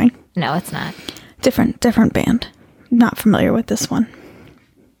Iron and Wine. No, it's not. Different band. Not familiar with this one.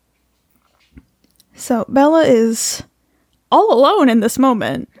 So Bella is all alone in this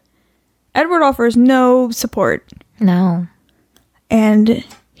moment. Edward offers no support, No. and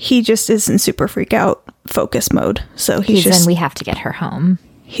he just is in super freak out focus mode. So He's he's in, we have to get her home.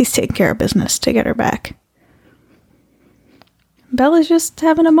 taking care of business to get her back. Bella's just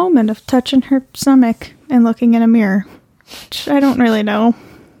having a moment of touching her stomach and looking in a mirror. Which I don't really know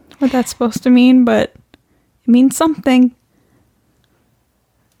what that's supposed to mean, but it means something.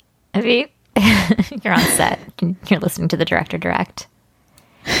 Have you? You're on set. You're listening to the director direct.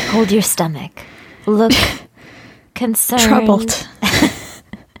 Hold your stomach. Look concerned. troubled.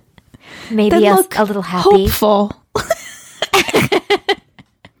 Maybe Then a look little happy. hopeful.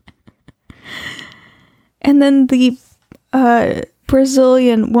 And then the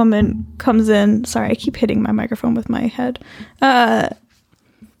Brazilian woman comes in. Sorry, I keep hitting my microphone with my head.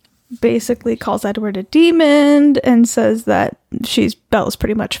 Basically calls Edward a demon and says that Bella's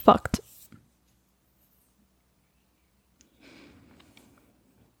pretty much fucked.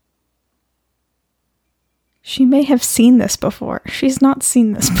 She may have seen this before. She's not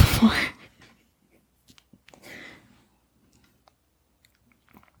seen this before.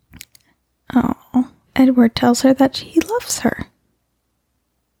 Oh, Edward tells her that he loves her.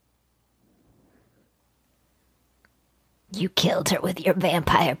 You killed her with your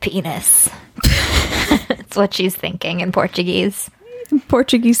vampire penis. That's what she's thinking in Portuguese.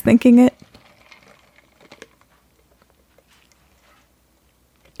 Portuguese thinking it.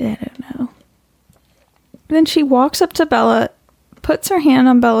 I don't know. Then she walks up to Bella, puts her hand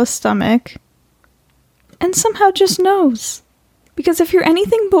on Bella's stomach, and somehow just knows. Because if you're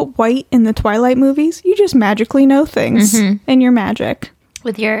anything but white in the Twilight movies, you just magically know things. And you're magic.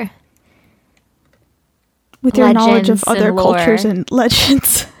 With your knowledge of legends and other lore. cultures and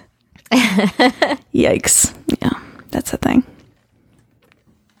legends. Yikes. Yeah, that's a thing.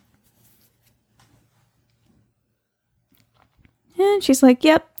 And she's like,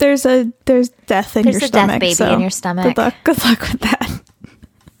 "Yep, there's death in There's your a stomach. death baby so in your stomach. Good luck with that."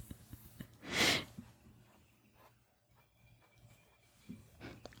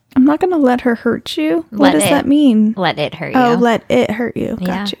 I'm not gonna let her hurt you. What does that mean? Let it hurt you. Oh, let it hurt you. Yeah.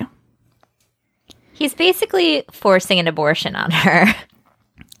 Got you. He's basically forcing an abortion on her.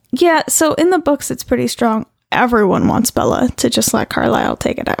 Yeah. So in the books, it's pretty strong. Everyone wants Bella to just let Carlisle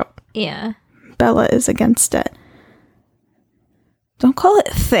take it out. Yeah. Bella is against it. Don't call it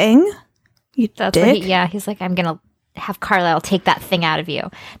thing. You That's dick. what he's like, I'm gonna have Carlisle take that thing out of you.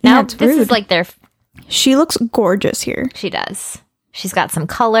 Now it's this rude. is like She looks gorgeous here. she does. She's got some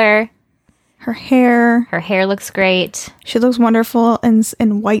color. Her hair. Her hair looks great. She looks wonderful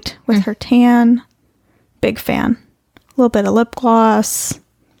in white with her tan. Big fan. A little bit of lip gloss.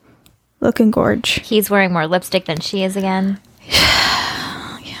 Looking gorge. He's wearing more lipstick than she is again.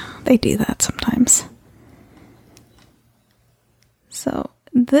 They do that sometimes. So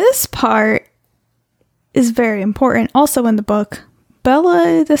this part is very important. Also in the book,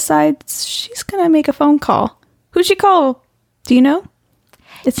 Bella decides she's going to make a phone call. Who'd she call? Do you know?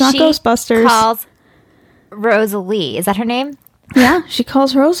 It's not She Ghostbusters. calls Rosalie. Is that her name? Yeah, she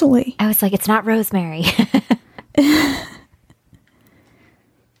calls Rosalie. I was like, it's not Rosemary.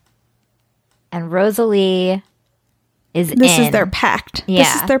 And Rosalie is This in. is their pact. This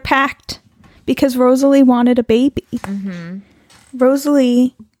Yeah. is their pact. Because Rosalie wanted a baby.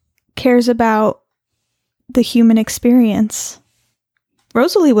 Rosalie cares about the human experience.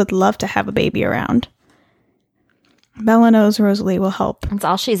 Rosalie would love to have a baby around. Bella knows Rosalie will help It's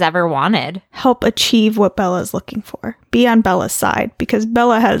all she's ever wanted. achieve what Bella's looking for. Be on Bella's side, because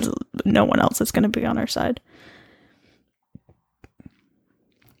Bella has no one else that's going to be on her side.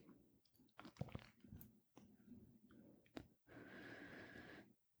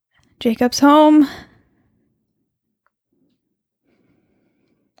 Jacob's home.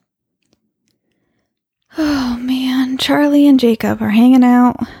 Oh man, Charlie and Jacob are hanging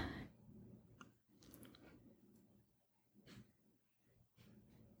out.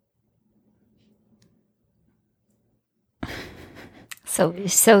 So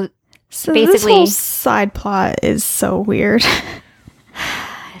So this basically, whole side plot is so weird.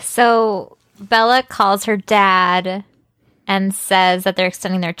 so Bella calls her dad and says that they're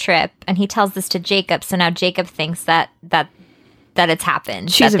extending their trip, and he tells this to Jacob. So now Jacob thinks that it's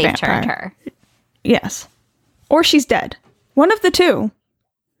happened. She's that a they've turned vampire. her. Yes. Or she's dead. One of the two.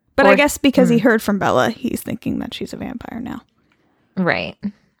 But I Or- guess because he heard from Bella, he's thinking that she's a vampire now. Right.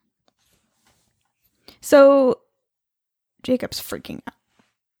 So Jacob's freaking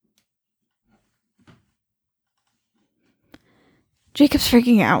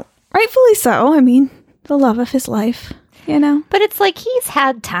out. Rightfully so. I mean, the love of his life, you know? But it's like he's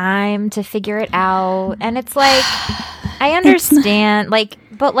had time to figure it out. And it's like, I understand.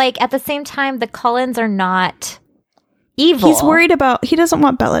 But at the same time, the Cullens are not evil. He's worried about, he doesn't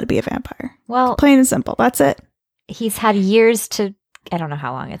want Bella to be a vampire. Well, Plain and simple. That's it. he's had years to, I don't know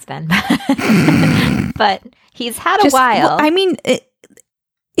how long it's been, but he's had a while. Well, I mean,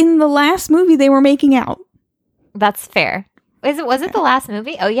 in the last movie, they were making out. That's fair. Was it the last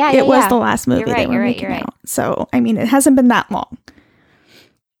movie? Oh, yeah, It was the last movie You're right, they were you're right, making you're right. out. So, I mean, it hasn't been that long.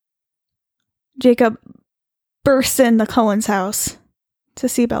 Jacob bursts in the Cullens' house to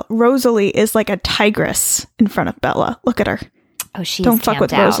see Bella. Rosalie is like a tigress in front of Bella. Look at her. Oh, she's Don't fuck with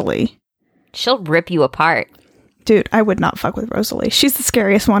camped out. Rosalie. She'll rip you apart. Dude, I would not fuck with Rosalie. She's the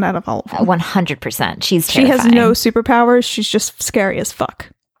scariest one out of all of them. 100%. She's She terrifying. has no superpowers. She's just scary as fuck.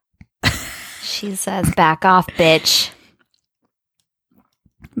 She says, back off, bitch.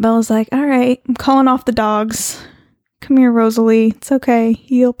 Bella's like, all right, I'm calling off the dogs. Come here, Rosalie. It's okay.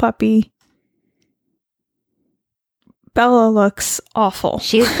 Heel puppy. Bella looks awful.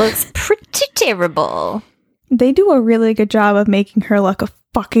 She looks pretty terrible. They do a really good job of making her look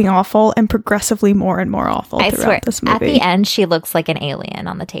fucking awful and progressively more and more awful I throughout swear, this movie. at the end, she looks like an alien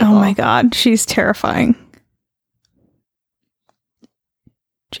on the table. Oh my god, she's terrifying.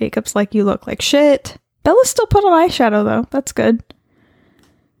 Jacob's like, you look like shit. Bella still put on eyeshadow though. That's good.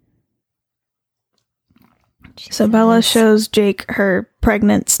 So Bella shows Jake her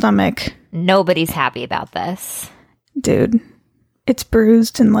pregnant stomach. Nobody's happy about this. Dude, it's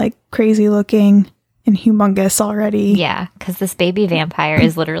bruised and like crazy looking and humongous already. Yeah, because this baby vampire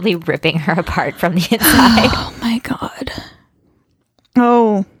is literally ripping her apart from the inside. Oh my god.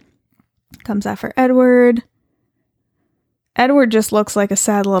 Oh. Comes after Edward. Edward just looks like a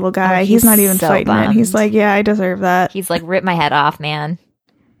sad little guy. Oh, he's not even so fighting bummed. it. He's like, yeah, I deserve that. He's like, rip my head off, man.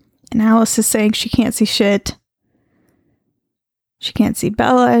 And Alice is saying she can't see shit. She can't see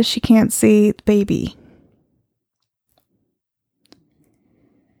Bella. She can't see the baby.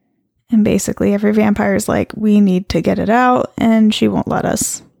 And basically every vampire is like, we need to get it out, and she won't let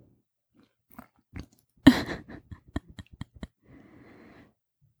us.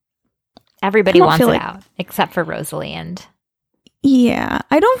 Everybody I don't wants feel it like- out, except for Rosalie and... Yeah,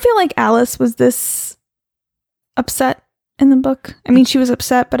 I don't feel like Alice was this upset in the book. I mean, she was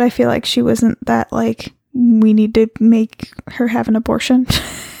upset, but I feel like she wasn't that like, we need to make her have an abortion.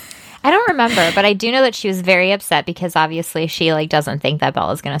 I don't remember, but I do know that she was very upset because obviously she like doesn't think that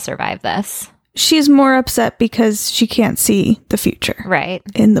Bella's going to survive this. She's more upset because she can't see the future Right.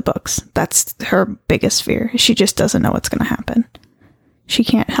 in the books. That's her biggest fear. She just doesn't know what's going to happen. She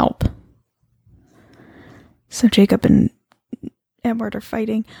can't help. So Jacob and Edward are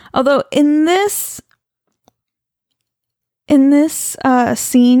fighting. Although in this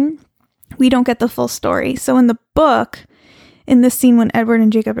scene, we don't get the full story. So in the book, in this scene when Edward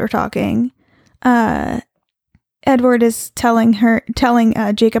and Jacob are talking, Edward is telling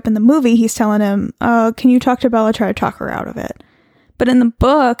Jacob in the movie, he's telling him, can you talk to Bella, try to talk her out of it? But in the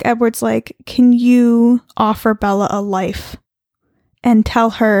book, Edward's like, can you offer Bella a life and tell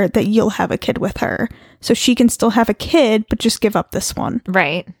her that you'll have a kid with her so she can still have a kid, but just give up this one?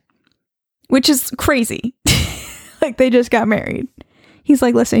 Right. Which is crazy. Like, they just got married. He's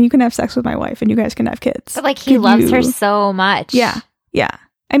like, listen, you can have sex with my wife and you guys can have kids. But like he Could loves her you- so much. Yeah. Yeah.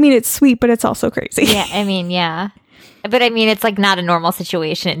 I mean, it's sweet, but it's also crazy. Yeah, I mean, yeah. But I mean, it's like not a normal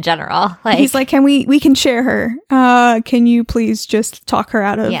situation in general. Like He's like, we can share her. Can you please just talk her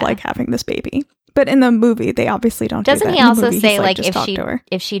out of Yeah. like having this baby? But in the movie, they obviously don't do doesn't that. he In the also movie, he's say like just talk to her.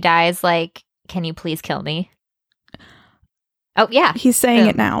 if she dies, like, can you please kill me? Oh yeah. He's saying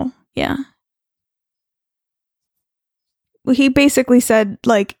it Boom. now. Yeah. Well, he basically said,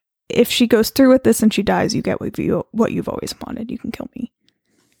 like, if she goes through with this and she dies, you get what you've always wanted. You can kill me.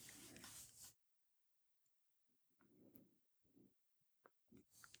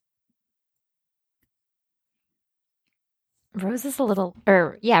 Rose is a little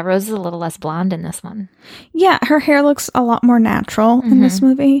less blonde in this one. Yeah, her hair looks a lot more natural in this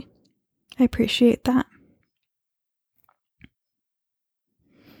movie. I appreciate that.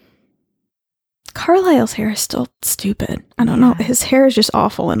 Carlisle's hair is still stupid. I don't know. His hair is just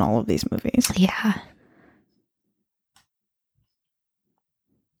awful in all of these movies. Yeah.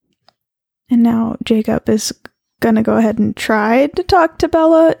 And now Jacob is gonna go ahead and try to talk to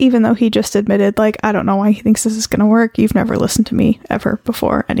Bella, even though he just admitted, like, I don't know why he thinks this is gonna work. You've never listened to me ever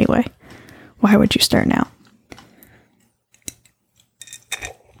before anyway. Why would you start now?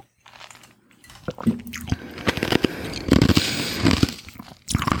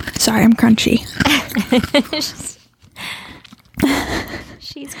 Sorry, I'm crunchy.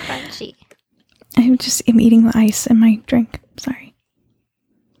 She's crunchy. I'm eating the ice in my drink. Sorry.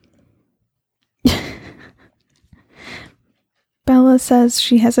 Bella says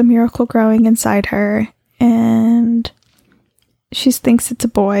she has a miracle growing inside her, and she thinks it's a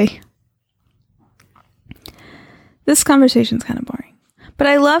boy. This conversation's kind of boring. But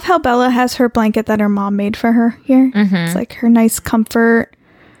I love how Bella has her blanket that her mom made for her here. It's like her nice comfort,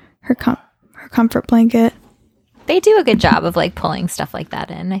 her comfort blanket. They do a good job of like pulling stuff like that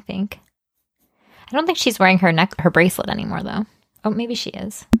in, I think. I don't think she's wearing her bracelet anymore though. Oh, maybe she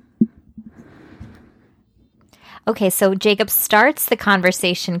is. Okay, so Jacob starts the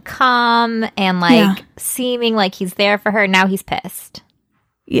conversation calm and like Yeah. seeming like he's there for her. Now he's pissed.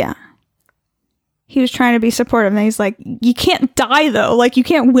 Yeah. He was trying to be supportive, and then he's like, you can't die, though. Like, you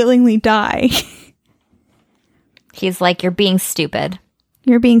can't willingly die. He's like, you're being stupid.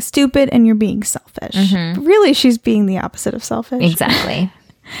 You're being stupid, and you're being selfish. But really, she's being the opposite of selfish. Exactly.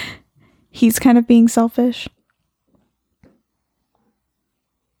 He's kind of being selfish.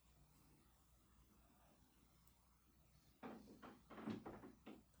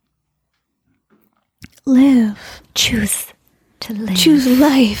 Live. Choose to live. Choose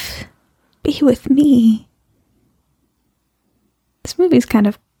life. Be with me. This movie's kind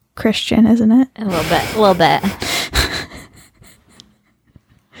of Christian, isn't it? A little bit. A little bit.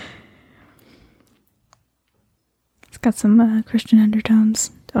 It's got some Christian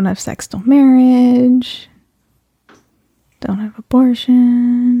undertones. Don't have sex till marriage. Don't have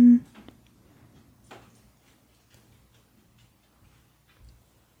abortion.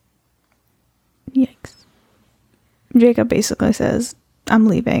 Yikes. Jacob basically says, I'm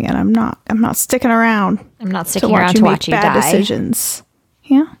leaving and I'm not sticking around I'm not sticking around to watch you bad die. decisions.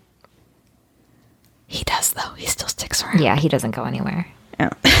 Yeah. He does though. He still sticks around. Yeah, he doesn't go anywhere.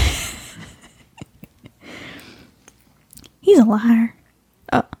 Yeah. He's a liar.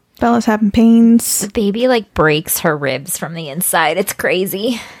 Oh, Bella's having pains. The baby like breaks her ribs from the inside. It's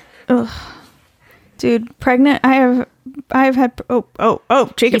crazy. Ugh. Dude, pregnant. I've had.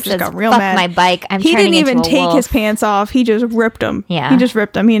 Jacob He just says, got real "Fuck mad. my bike. I'm He turning didn't even into a take wolf." his pants off. He just ripped them. Yeah. He just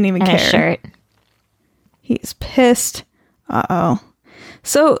ripped them. He didn't even and care. his shirt. He's pissed. Uh-oh.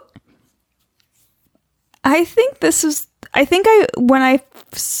 So, I think the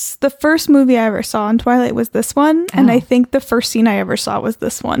first movie I ever saw in Twilight was this one, and I think the first scene I ever saw was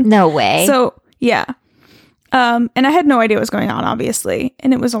this one. No way. So, yeah. And I had no idea what was going on, obviously,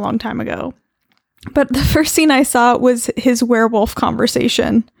 and it was a long time ago. But the first scene I saw was his werewolf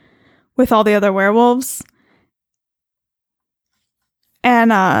conversation with all the other werewolves.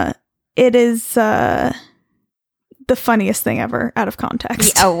 And it is the funniest thing ever out of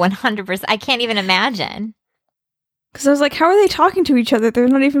context. Oh, 100%. I can't even imagine. Because I was like, how are they talking to each other? They're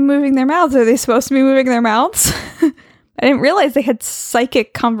not even moving their mouths. Are they supposed to be moving their mouths? I didn't realize they had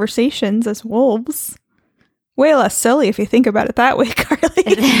psychic conversations as wolves. Way less silly if you think about it that way, Carly.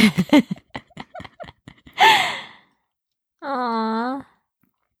 Aww.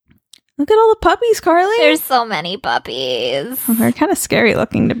 Look at all the puppies, Carly. There's so many puppies. Well, they're kind of scary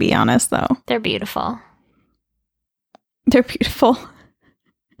looking, to be honest, though. They're beautiful. They're beautiful.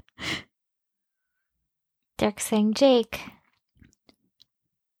 They're saying Jake.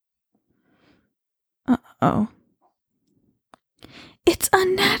 Uh-oh. It's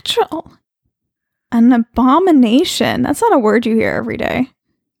unnatural. An abomination. That's not a word you hear every day.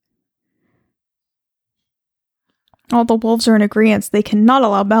 All the wolves are in agreement. They cannot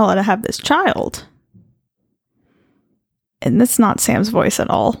allow Bella to have this child. And that's not Sam's voice at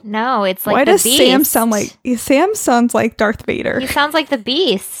all. No, it's like Why the does beast. Sam sound like... Sam sounds like Darth Vader. He sounds like the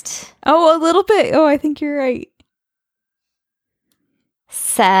beast. Oh, a little bit. Oh, I think you're right.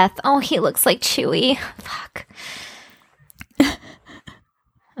 Seth. Oh, he looks like Chewie. Fuck.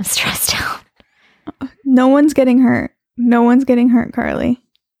 I'm stressed out. No one's getting hurt. No one's getting hurt, Carly.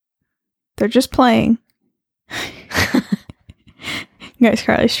 They're just playing. You guys,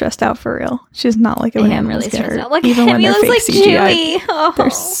 Carly's stressed out for real. She's not like it when I am animals really get stressed hurt. out. Look Even at him. when He they're looks fake like CGI. Chewie.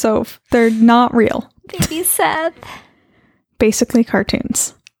 Oh, They're not real. baby Seth. Basically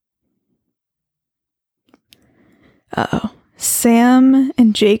cartoons. Uh-oh. Sam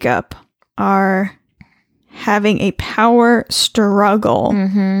and Jacob are having a power struggle.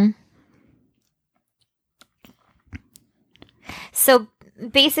 Mm-hmm. So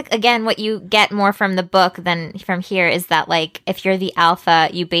again, what you get more from the book than from here is that, like, if you're the alpha,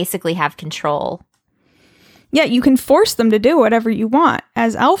 you basically have control. Yeah, you can force them to do whatever you want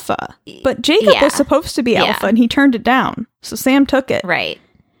as alpha. But Jacob Yeah. was supposed to be Yeah. alpha, and he turned it down. So Sam took it. Right.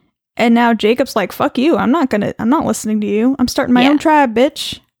 And now Jacob's like, fuck you. I'm not listening to you. I'm starting my Yeah. own tribe,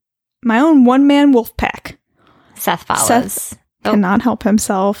 bitch. My own one-man wolf pack. Seth follows. Seth cannot help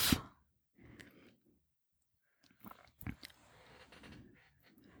himself.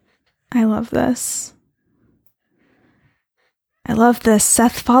 I love this.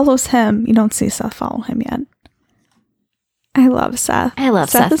 Seth follows him. You don't see Seth follow him yet. I love Seth. I love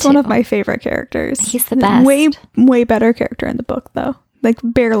Seth, is one of too. my favorite characters. He's the best. Way better character in the book, though. Like,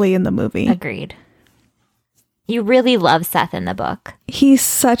 barely in the movie. Agreed. You really love Seth in the book. He's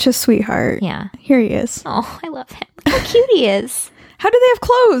such a sweetheart. Yeah. Here he is. Oh, I love him. Look how cute he is. How do they have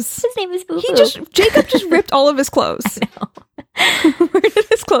clothes? His name is Boo Boo. Jacob just ripped all of his clothes. Where did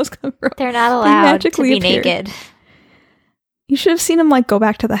his clothes come from? They're not They allowed to magically be appeared. naked. You should have seen him like go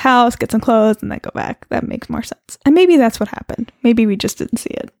back to the house, get some clothes, and then go back. That makes more sense. And maybe that's what happened. Maybe we just didn't see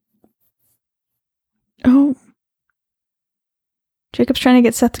it. Oh. Jacob's trying to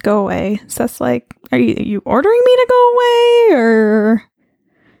get Seth to go away. Seth's like, are you ordering me to go away? Or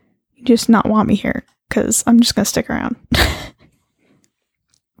you just not want me here? Because I'm just going to stick around.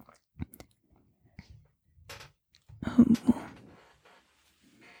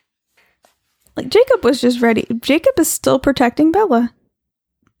 Like, Jacob was just ready. Jacob is still protecting Bella.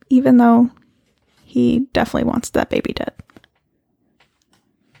 Even though he definitely wants that baby dead.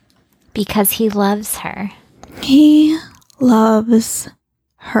 Because he loves her. He loves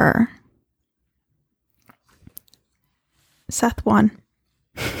her. Seth won.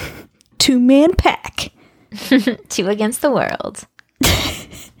 2-man pack. 2 against the world.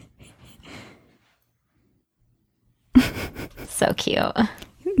 So cute.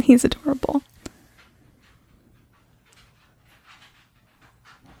 He's adorable.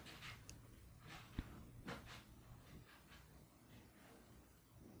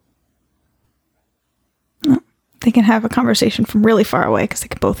 They can have a conversation from really far away because they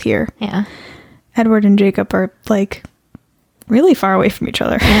can both hear. Yeah. Edward and Jacob are like really far away from each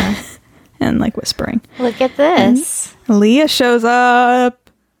other. Yeah. And like whispering. Look at this. And Leah shows up.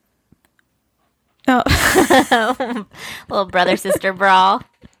 Oh. Little brother sister brawl.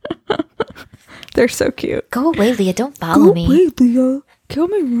 They're so cute. Go away, Leah. Don't follow me. Go away, Leah. Kill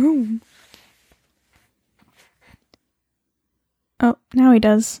my room. Oh, now he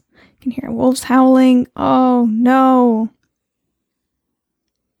does. You can hear wolves howling. Oh, no.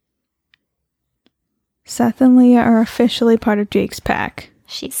 Seth and Leah are officially part of Jake's pack.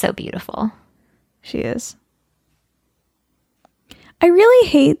 She's so beautiful. She is. I really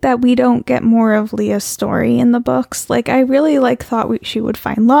hate that we don't get more of Leah's story in the books. Like, I really, thought she would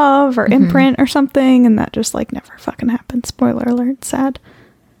find love or imprint or something, and that just, never fucking happened. Spoiler alert. Sad.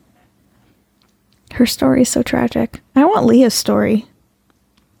 Her story is so tragic. I want Leah's story.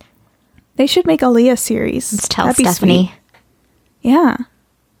 They should make a Leah series. Let's tell That'd be Stephanie. sweet. Yeah.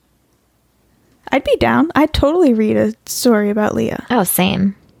 I'd be down. I'd totally read a story about Leah. Oh,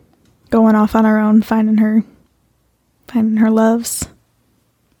 same. Going off on her own, finding her loves.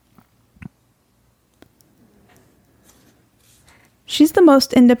 She's the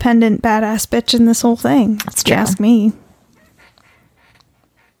most independent badass bitch in this whole thing. That's if you true. ask me.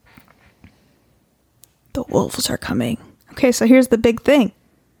 The wolves are coming. Okay, so here's the big thing.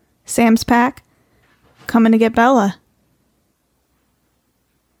 Sam's pack coming to get Bella.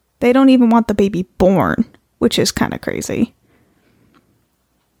 They don't even want the baby born, which is kind of crazy.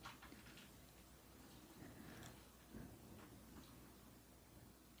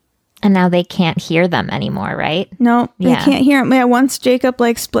 And now they can't hear them anymore, right? No, they Yeah. can't hear him. Yeah, once Jacob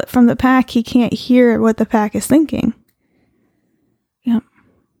split from the pack, he can't hear what the pack is thinking. Yep.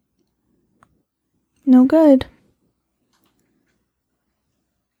 No good.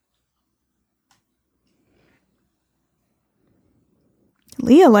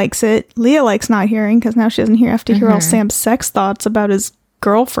 Leah likes it. Leah likes not hearing because now she doesn't have to hear all Sam's sex thoughts about his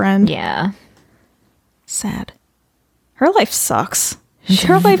girlfriend. Yeah. Sad. Her life sucks.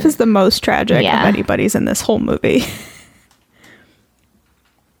 Her life is the most tragic Yeah. of anybody's in this whole movie.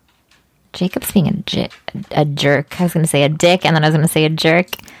 Jacob's being a jerk. I was going to say a dick, and then I was going to say a jerk.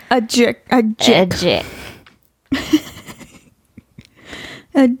 A jick. A jick.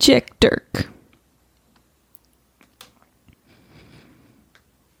 A jick dirk.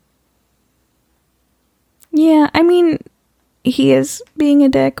 Yeah, I mean, he is being a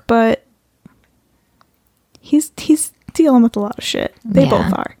dick, but he's dealing with a lot of shit. They Yeah.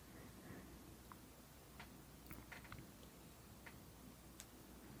 both are.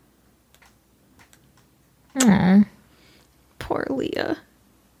 Poor Leah.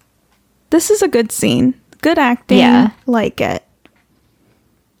 This is a good scene. Good acting. Yeah. Like it.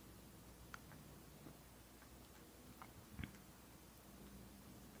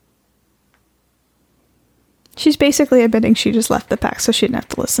 She's basically admitting she just left the pack so she didn't have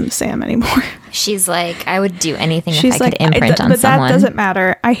to listen to Sam anymore. She's like, I would do anything She's if I could imprint on but someone. that doesn't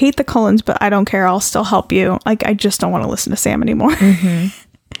matter. I hate the Cullens, but I don't care. I'll still help you. I just don't want to listen to Sam anymore.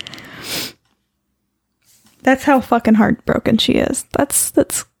 That's how fucking heartbroken she is. That's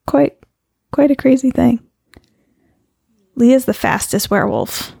quite a crazy thing. Leah's the fastest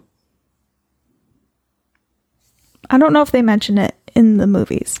werewolf. I don't know if they mention it in the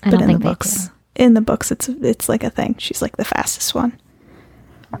movies, I but don't in the think they books. do. In the books, it's like a thing. She's like the fastest one.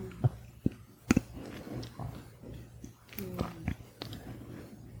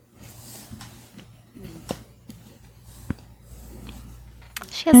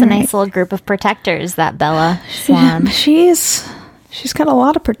 She has a nice little group of protectors, that Bella Swan. She's got a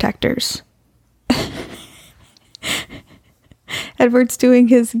lot of protectors. Edward's doing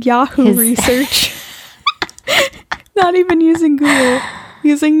his Yahoo research. Not even using Google,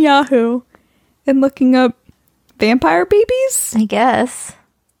 using Yahoo and looking up vampire babies, I guess.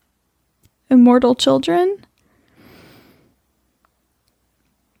 Immortal children.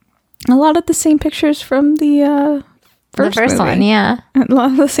 A lot of the same pictures from the first movie. One, yeah. A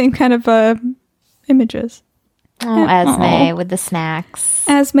lot of the same kind of images. Oh, Esme with the snacks.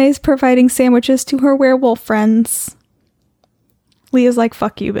 Esme's providing sandwiches to her werewolf friends. Leah's like,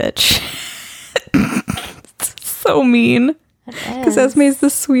 fuck you, bitch. It's so mean. Because Esme's the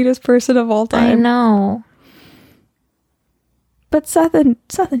sweetest person of all time. I know. But Seth and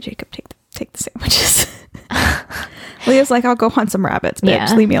Jacob take the sandwiches. Leah's like, I'll go hunt some rabbits, bitch.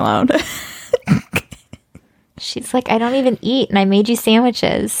 Yeah. Leave me alone. She's like, I don't even eat, and I made you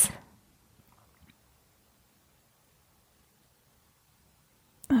sandwiches.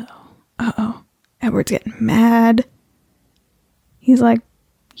 Uh-oh. Edward's getting mad. He's like,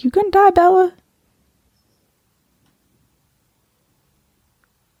 you gonna die, Bella?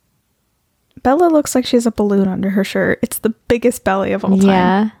 Bella looks like she has a balloon under her shirt. It's the biggest belly of all time.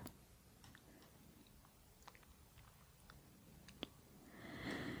 Yeah.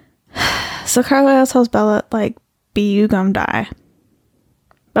 So Carlisle tells Bella, like, be you gonna die.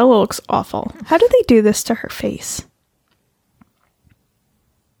 Bella looks awful. How do they do this to her face?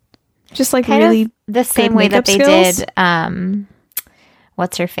 Just like kind really of the same way that they skills? did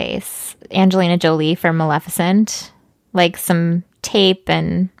what's her face? Angelina Jolie for Maleficent. Like some tape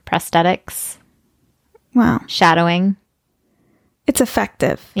and prosthetics. Wow. Shadowing. It's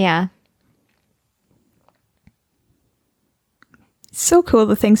effective. Yeah. It's so cool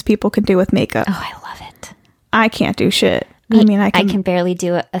the things people can do with makeup. Oh, I love it. I can't do shit. I mean, I can barely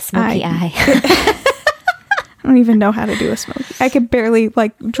do a smoky eye. I don't even know how to do a smoky. I could barely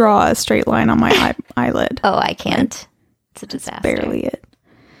like draw a straight line on my eyelid. Oh, I can't. It's a disaster. Barely it.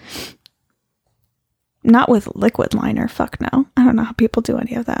 Not with liquid liner. Fuck no. I don't know how people do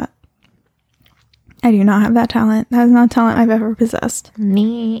any of that. I do not have that talent. That is not a talent I've ever possessed.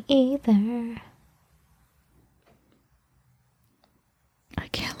 Me either. I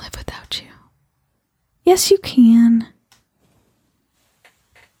can't live without you. Yes, you can.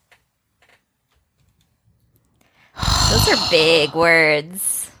 Those are big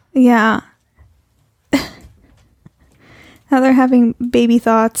words. Yeah. Now they're having baby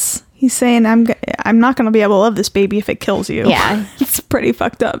thoughts. He's saying, I'm not going to be able to love this baby if it kills you. Yeah. It's pretty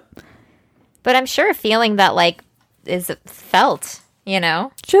fucked up. But I'm sure a feeling that, like, is felt, you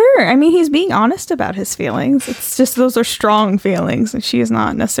know? Sure. I mean, he's being honest about his feelings. It's just those are strong feelings, and she is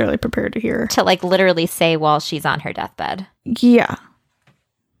not necessarily prepared to hear. To, like, literally say while she's on her deathbed. Yeah.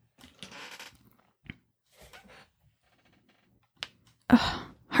 Ugh,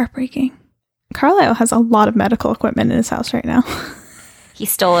 heartbreaking. Carlisle has a lot of medical equipment in his house right now. He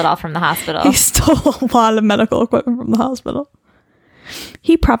stole it all from the hospital. He stole a lot of medical equipment from the hospital.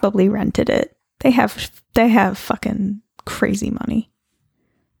 He probably rented it. They have fucking crazy money.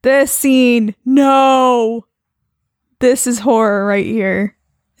 This scene, no. This is horror right here.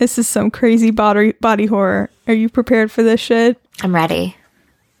 This is some crazy body horror. Are you prepared for this shit? I'm ready.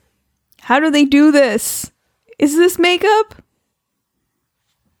 How do they do this? Is this makeup?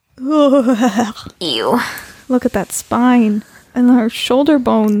 Ugh. Ew. Look at that spine and her shoulder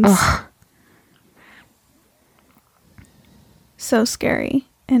bones. Ugh. So scary.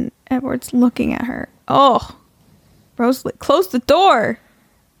 And Edward's looking at her. Oh, Rosalie, close the door.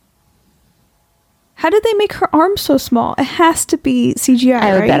 How did they make her arm so small? It has to be CGI,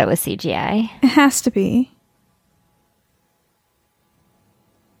 I would right? bet it was CGI. It has to be.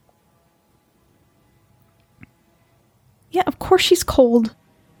 Yeah, of course she's cold.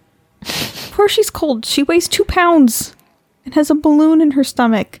 Of course she's cold. She weighs 2 pounds and has a balloon in her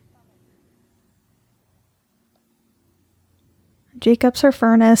stomach. Jacob's her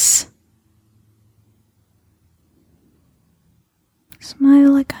furnace.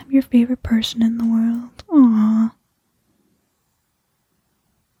 Smile like I'm your favorite person in the world. Aww.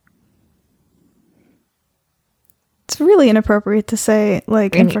 It's really inappropriate to say,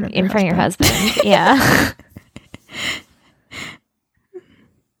 like, in front of your husband. Yeah.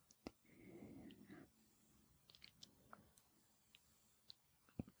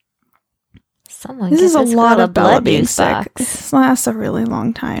 Someone This is a lot of Bella blood being juice sick. box. This lasts a really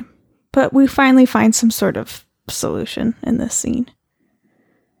long time. But we finally find some sort of solution in this scene.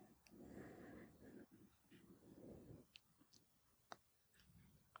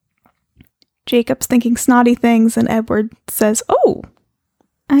 Jacob's thinking snotty things and Edward says, oh,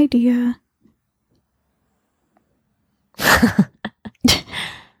 idea.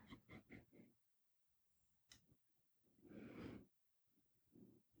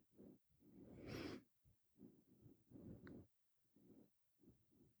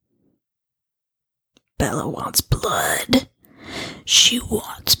 Bella wants blood. She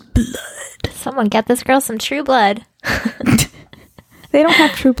wants blood. Someone get this girl some True Blood. They don't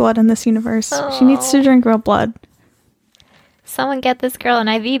have True Blood in this universe. She needs to drink real blood. Someone get this girl an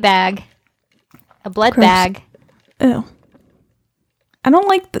IV bag. A blood Gross. bag. Ew. I don't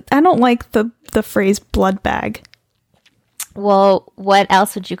like the phrase blood bag. Well, what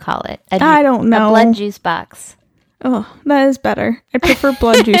else would you call it? I don't know. A blood juice box. Oh, that is better. I prefer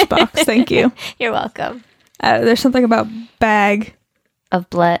blood juice box. Thank you. You're welcome. There's something about bag. Of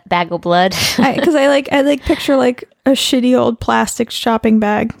blood, bag of blood. Because I picture like a shitty old plastic shopping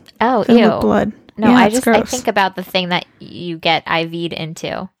bag Oh, filled ew. with blood. No, Yeah, I it's gross. think about the thing that you get IV'd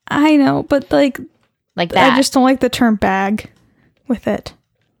into. I know, but like Like that. I just don't like the term bag with it.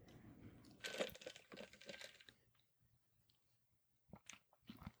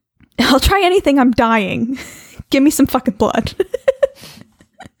 I'll try anything. I'm dying. Give me some fucking blood.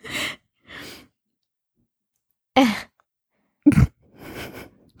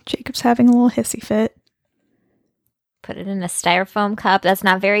 Jacob's having a little hissy fit. Put it in a styrofoam cup. That's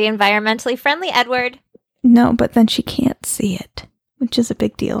not very environmentally friendly, Edward. No, but then she can't see it, which is a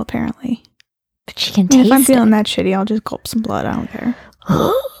big deal, apparently. But she can I mean, taste if I'm feeling it. that shitty, I'll just gulp some blood. I don't care.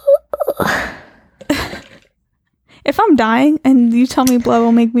 If I'm dying and you tell me blood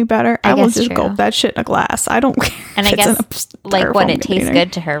will make me better, I will guess just true. gulp that shit in a glass. I don't care. And if I it's in guess, a like, what styrofoam it tastes container.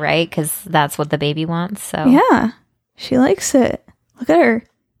 good to her, right? Because that's what the baby wants. So Yeah, she likes it. Look at her.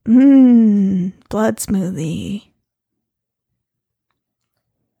 Blood smoothie.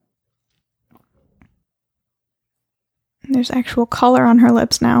 There's actual color on her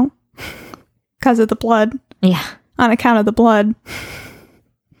lips now because of the blood. Yeah. On account of the blood.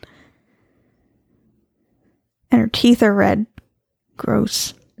 And her teeth are red.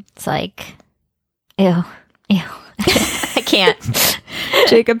 Gross. It's like, ew. I can't.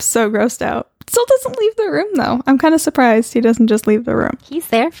 Jacob's so grossed out. Still doesn't leave the room, though. I'm kind of surprised he doesn't just leave the room. He's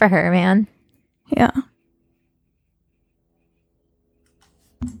there for her, man. Yeah.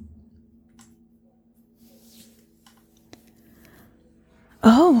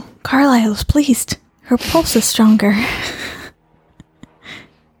 Oh, Carlisle's pleased. Her pulse is stronger.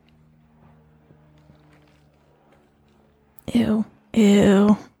 Ew.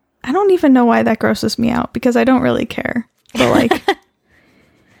 Ew. I don't even know why that grosses me out because I don't really care. But like,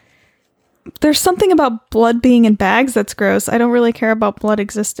 there's something about blood being in bags that's gross. I don't really care about blood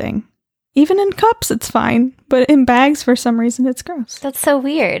existing. Even in cups, it's fine. But in bags, for some reason, it's gross. That's so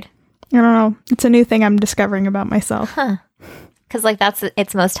weird. I don't know. It's a new thing I'm discovering about myself. Huh. Because, like, that's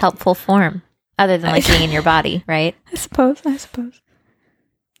its most helpful form, other than, like, being in your body, right? I suppose.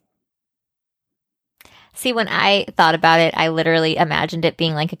 See, when I thought about it, I literally imagined it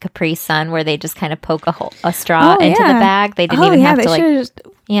being like a Capri Sun where they just kind of poke a straw Oh, into yeah. the bag. They didn't Oh, even yeah, have they to, like, should've just...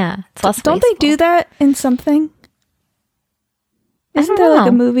 yeah, it's less Don't they do wasteful. that in something? Isn't don't there like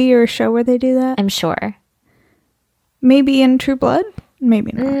a know. movie or a show where they do that? I'm sure. Maybe in True Blood?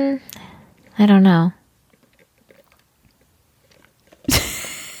 Maybe not. I don't know.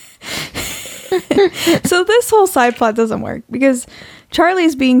 So this whole side plot doesn't work because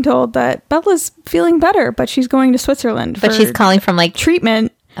Charlie's being told that Bella's feeling better, but she's going to Switzerland But for she's calling from, like,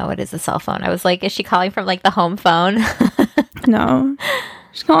 treatment. oh, it is a cell phone. I was like, is she calling from, like, the home phone? No.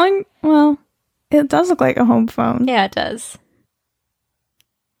 She's calling, well, it does look like a home phone. Yeah, it does.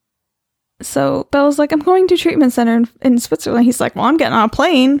 So Bella's like, I'm going to treatment center in Switzerland. He's like, well, I'm getting on a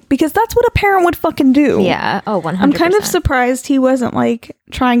plane because that's what a parent would fucking do. Yeah. Oh, 100%. I'm kind of surprised he wasn't like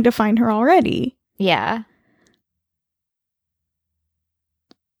trying to find her already. Yeah.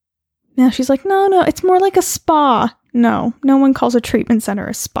 Now she's like, no, it's more like a spa. No one calls a treatment center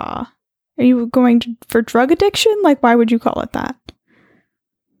a spa. Are you going for drug addiction? Like, why would you call it that?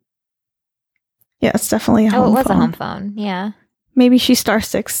 Yeah, it's definitely a home Oh, it was phone. a home phone. Yeah. Maybe she's star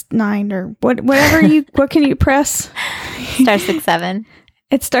 69 or whatever you. What can you press? Star 67.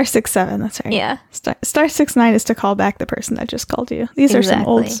 It's star 67. That's right. Yeah. Star 69 is to call back the person that just called you. These are some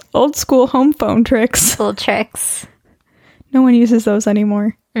Exactly. old school home phone tricks. Little tricks. No one uses those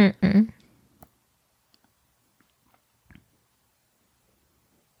anymore. Mm-mm.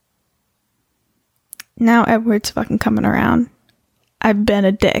 Now Edward's fucking coming around. I've been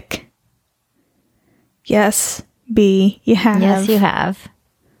a dick. Yes, B, you have. Yes, you have.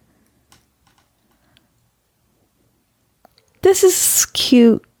 This is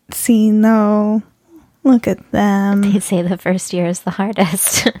cute scene though. Look at them. They say the first year is the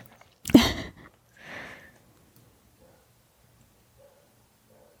hardest.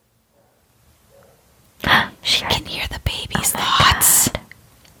 She can hear the baby's thoughts. God.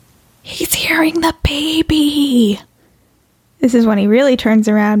 He's hearing the baby. This is when he really turns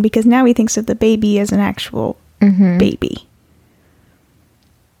around because now he thinks of the baby as an actual baby.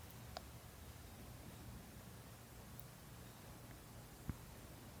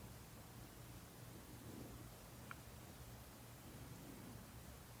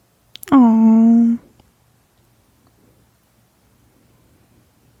 Aww.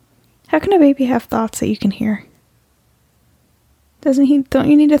 How can a baby have thoughts that you can hear? Doesn't he? Don't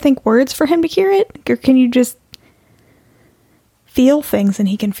you need to think words for him to hear it? Or can you just feel things and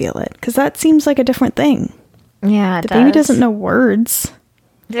he can feel it? Because that seems like a different thing. Yeah, it does. The baby doesn't know words.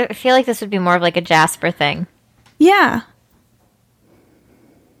 I feel like this would be more of like a Jasper thing. Yeah.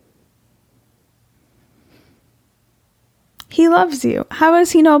 He loves you. How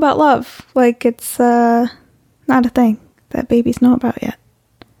does he know about love? Like, it's not a thing that babies know about yet.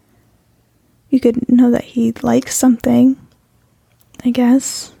 You could know that he likes something, I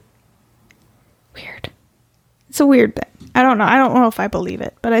guess. Weird. It's a weird thing. I don't know. I don't know if I believe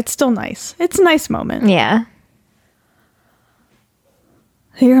it, but it's still nice. It's a nice moment. Yeah.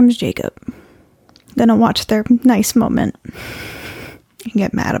 Here comes Jacob. Gonna watch their nice moment and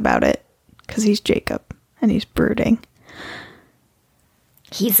get mad about it because he's Jacob and he's brooding.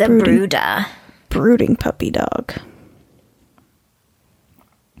 He's a brooder. Brooding puppy dog.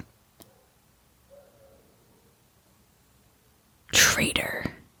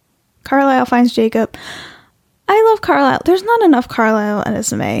 Traitor. Carlisle finds Jacob. I love Carlisle. There's not enough Carlisle and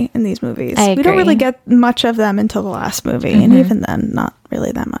Esme in these movies. I agree. We don't really get much of them until the last movie, and even then, not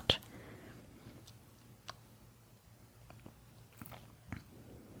really that much.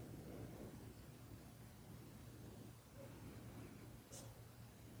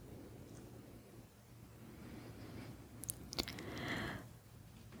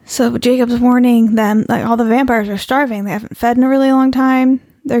 So Jacob's warning them, like, all the vampires are starving. They haven't fed in a really long time.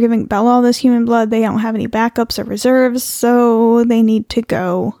 They're giving Bella all this human blood. They don't have any backups or reserves, so they need to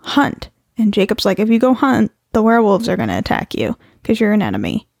go hunt. And Jacob's like, if you go hunt, the werewolves are going to attack you because you're an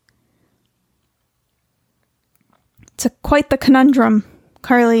enemy. It's quite the conundrum,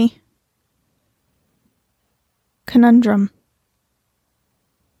 Carly. Conundrum.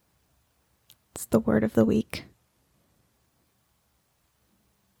 It's the word of the week.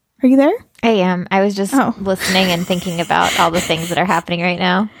 Are you there? I am. I was just listening and thinking about all the things that are happening right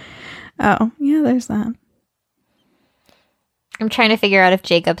now. Oh, yeah, there's that. I'm trying to figure out if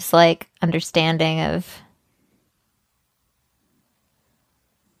Jacob's, like, understanding of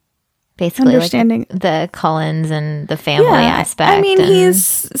basically like, the Cullens and the family aspect. I mean,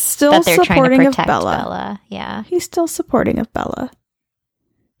 he's still supporting of Bella. Yeah. He's still supporting of Bella.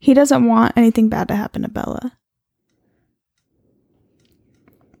 He doesn't want anything bad to happen to Bella.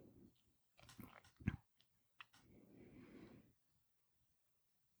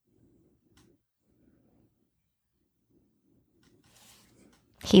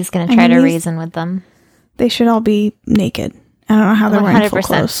 He's going to try to reason with them. They should all be naked. I don't know how they're wearing full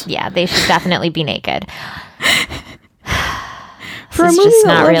clothes. Yeah, they should definitely be naked. For a movie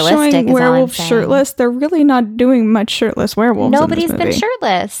that loves showing werewolves shirtless, they're really not doing much shirtless werewolves. Nobody's been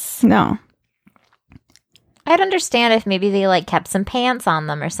shirtless. No. I'd understand if maybe they, like, kept some pants on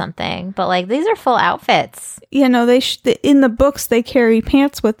them or something, but, like, these are full outfits. Yeah, no, in the books they carry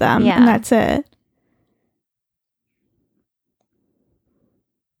pants with them, and that's it.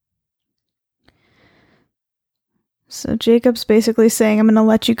 So Jacob's basically saying, I'm going to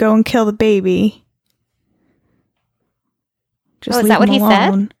let you go and kill the baby. Just is that what he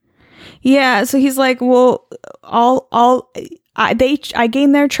said? Yeah, so he's like, well, I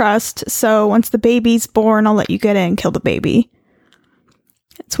gain their trust, so once the baby's born, I'll let you get in and kill the baby.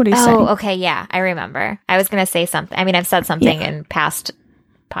 That's what he's saying. Oh, okay, yeah, I remember. I was going to say something. I mean, I've said something in past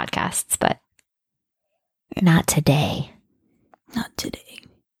podcasts, but not today. Not today.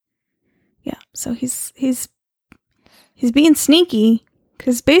 Yeah, so he's being sneaky,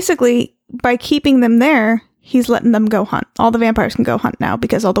 because basically, by keeping them there, he's letting them go hunt. All the vampires can go hunt now,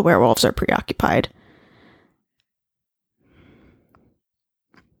 because all the werewolves are preoccupied.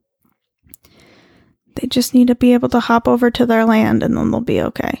 They just need to be able to hop over to their land, and then they'll be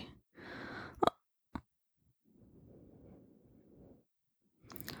okay.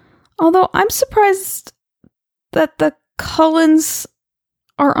 Although, I'm surprised that the Cullens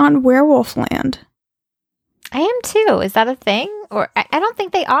are on werewolf land. I am too. Is that a thing? Or I don't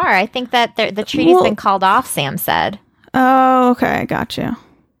think they are. I think that the treaty's been called off, Sam said. Oh, okay. Gotcha.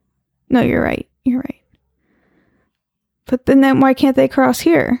 No, you're right. You're right. But then why can't they cross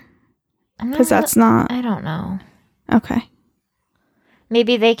here? Because that's not... I don't know. Okay.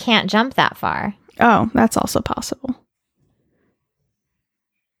 Maybe they can't jump that far. Oh, that's also possible.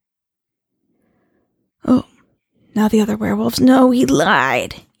 Oh, now the other werewolves know he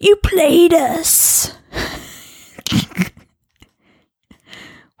lied. You played us.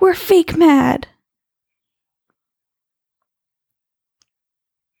 We're fake mad.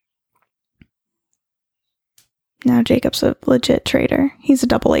 Now Jacob's a legit traitor. He's a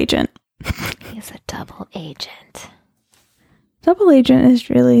double agent. He's a double agent. Double agent is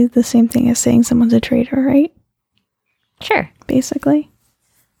really the same thing as saying someone's a traitor, right? Sure. Basically.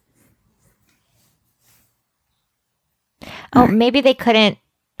 Oh, maybe they couldn't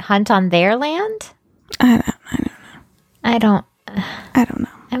hunt on their land? I don't know.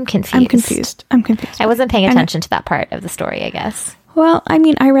 I'm confused. I'm confused. I wasn't paying attention to that part of the story, I guess. Well, I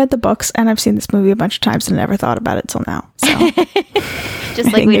mean, I read the books and I've seen this movie a bunch of times and never thought about it till now. So.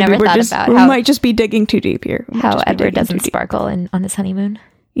 Just like we never thought about we might just be digging too deep here. How Edward doesn't sparkle on his honeymoon.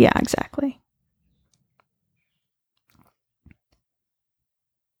 Yeah, exactly.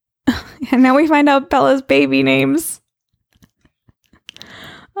 And now we find out Bella's baby names.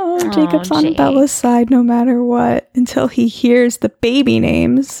 Oh, Jacob's on Bella's side no matter what until he hears the baby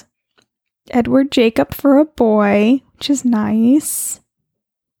names. Edward Jacob for a boy, which is nice.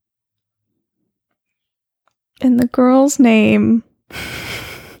 And the girl's name.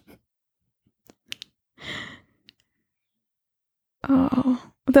 Oh,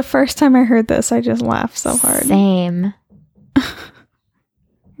 the first time I heard this, I just laughed so hard. Same.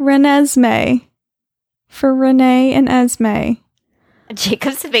 Renesmee. For Renee and Esme.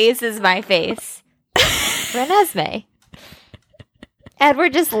 Jacob's face is my face. Renesmee.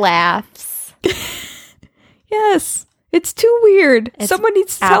 Edward just laughs. Yes. It's too weird. Someone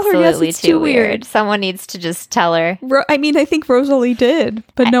needs to tell her, yes, it's too weird. Someone needs to just tell her. I mean, I think Rosalie did,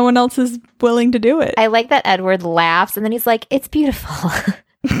 but no one else is willing to do it. I like that Edward laughs, and then he's like, it's beautiful.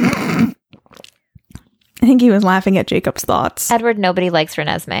 I think he was laughing at Jacob's thoughts. Edward, nobody likes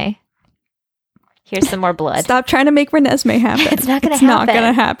Renesmee. Here's some more blood. Stop trying to make Renesmee happen. It's not going to happen. Not going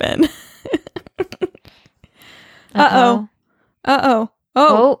to happen. Uh-oh. Uh-oh.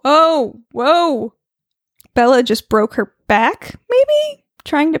 Oh, whoa. Bella just broke her back, maybe?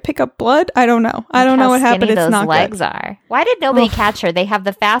 Trying to pick up blood? I don't know. I don't know what happened. It's not good. How skinny those legs are. Why did nobody catch her? They have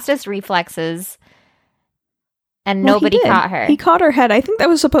the fastest reflexes, and nobody caught her. He caught her head. I think that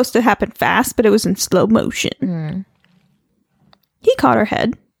was supposed to happen fast, but it was in slow motion. He caught her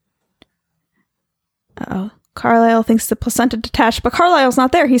head. Uh-oh. Carlisle thinks the placenta detached, but Carlisle's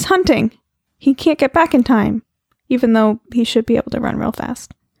not there. He's hunting. He can't get back in time, even though he should be able to run real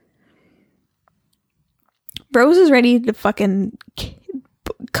fast. Rose is ready to fucking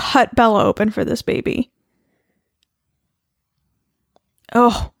cut Bella open for this baby.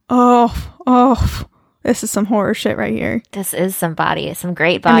 Oh. This is some horror shit right here. This is some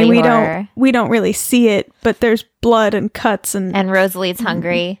great body horror. We don't really see it, but there's blood and cuts and Rosalie's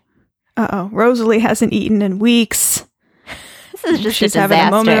hungry. Uh-oh. Rosalie hasn't eaten in weeks. This is just She's a disaster. having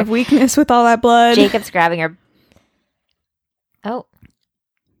a moment of weakness with all that blood. Jacob's grabbing her. Oh.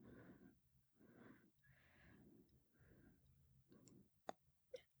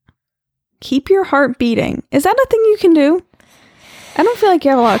 Keep your heart beating. Is that a thing you can do? I don't feel like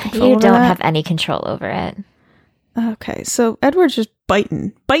you have a lot of control over that. You don't have any control over it. Okay, so Edward's just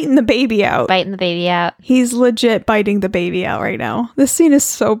biting the baby out. He's legit biting the baby out right now. This scene is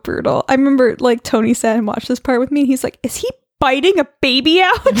so brutal. I remember, like, Tony sat and watched this part with me, and he's like, is he biting a baby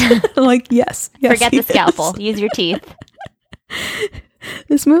out? I'm like, yes. Forget the scalpel. Use your teeth.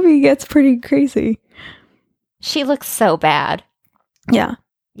 This movie gets pretty crazy. She looks so bad. Yeah.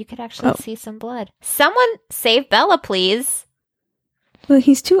 You could actually see some blood. Someone save Bella, please. Well,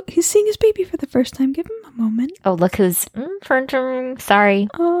 he's seeing his baby for the first time. Give him a moment. Oh, look who's... sorry.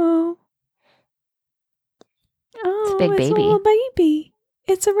 Oh. It's a big baby. It's a little baby.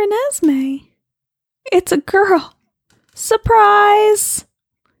 It's a Renesmee. It's a girl. Surprise!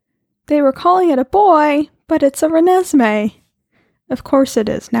 They were calling it a boy, but it's a Renesmee. Of course it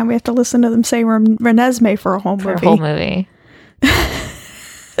is. Now we have to listen to them say Renesmee for a whole movie.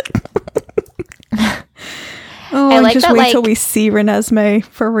 Oh, I like just that, wait till we see Renesmee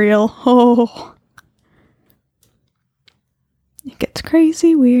for real. Oh. It gets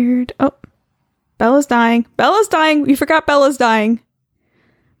crazy weird. Oh. Bella's dying. You forgot Bella's dying.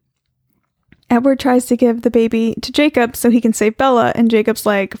 Edward tries to give the baby to Jacob so he can save Bella, and Jacob's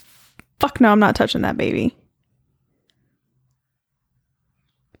like, fuck no, I'm not touching that baby.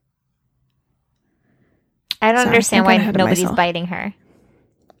 I don't understand why nobody's biting her.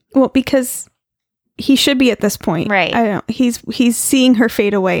 Well, because he should be at this point. Right. I don't. He's seeing her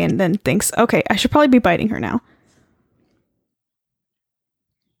fade away and then thinks, okay, I should probably be biting her now.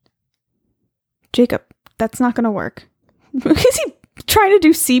 Jacob, that's not going to work. Is he trying to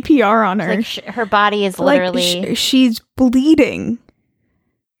do CPR on her? Like her body is literally... Like she's bleeding.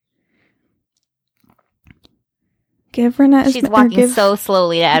 Give Renette... She's walking so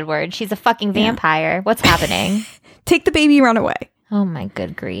slowly to Edward. She's a fucking vampire. Yeah. What's happening? Take the baby, run away. Oh my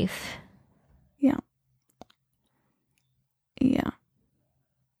good grief. Yeah. Yeah.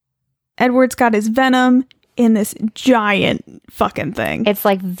 Edward's got his venom in this giant fucking thing. It's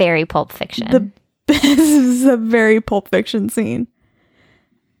like very Pulp Fiction. This is a very Pulp Fiction scene.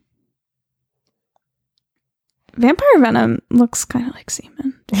 Vampire venom looks kind of like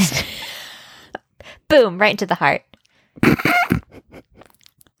semen. Boom, right into the heart.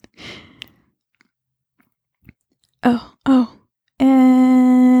 Oh.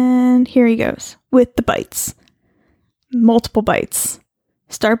 And here he goes with the bites. Multiple bites.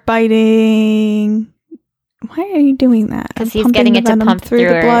 Start biting. Why are you doing that? Because he's getting it to pump through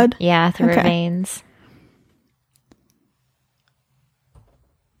the blood? Yeah, through her veins.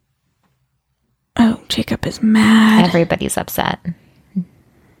 Oh, Jacob is mad. Everybody's upset.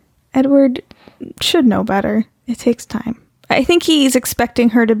 Edward should know better. It takes time. I think he's expecting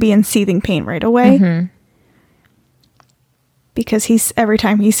her to be in seething pain right away. Mm-hmm. Because every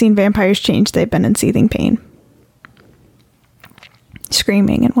time he's seen vampires change, they've been in seething pain.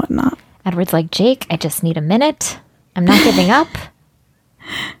 Screaming and whatnot. Edward's like, Jake, I just need a minute. I'm not giving up.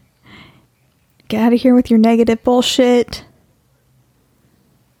 Get out of here with your negative bullshit.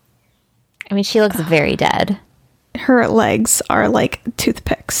 I mean, she looks very dead. Her legs are like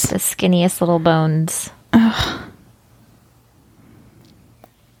toothpicks. The skinniest little bones.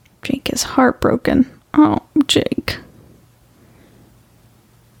 Jake is heartbroken. Oh, Jake.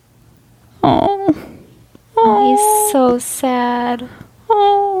 Oh, he's so sad.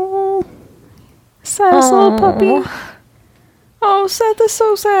 Oh, saddest little puppy. Oh, Seth is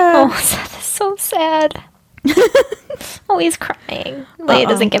so sad. Oh, Seth is so sad. Oh, he's crying. Leia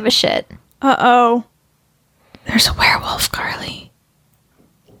doesn't give a shit. Uh-oh. There's a werewolf, Carly.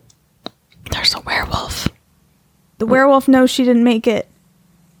 There's a werewolf. The werewolf knows she didn't make it.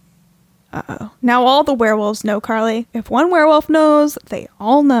 Uh-oh. Now all the werewolves know, Carly. If one werewolf knows, they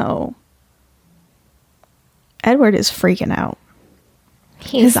all know. Edward is freaking out.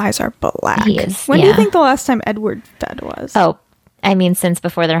 His eyes are black. He is. When do you think the last time Edward fed was? Oh, I mean, since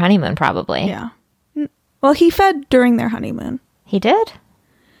before their honeymoon, probably. Yeah. Well, he fed during their honeymoon. He did?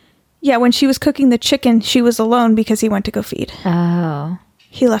 Yeah, when she was cooking the chicken, she was alone because he went to go feed. Oh.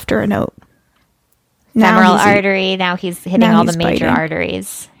 He left her a note. Femoral artery. Now he's hitting all the major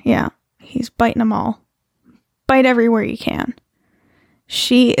arteries. Yeah. He's biting them all. Bite everywhere you can.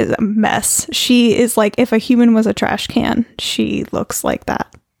 She is a mess. She is like, if a human was a trash can, she looks like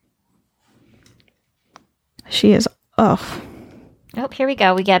that. She is, Oh, here we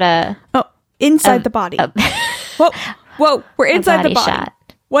go. We get a... Oh, inside the body. Whoa, we're inside the body. Shot.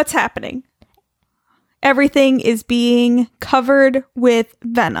 What's happening? Everything is being covered with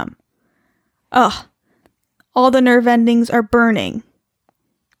venom. Ugh. All the nerve endings are burning.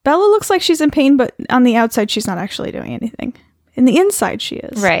 Bella looks like she's in pain, but on the outside, she's not actually doing anything. In the inside, she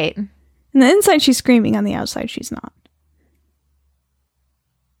is. Right. In the inside, she's screaming. On the outside, she's not.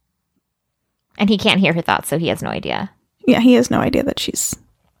 And he can't hear her thoughts, so he has no idea. Yeah, he has no idea that she's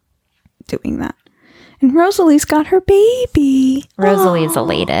doing that. And Rosalie's got her baby. Rosalie's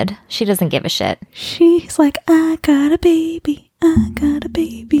elated. She doesn't give a shit. She's like, I got a baby. I got a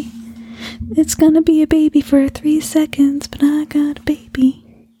baby. It's gonna be a baby for 3 seconds, but I got a baby.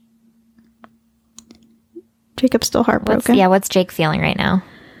 Jacob's still heartbroken. What's Jake feeling right now?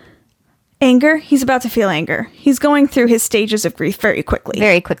 Anger. He's about to feel anger. He's going through his stages of grief very quickly.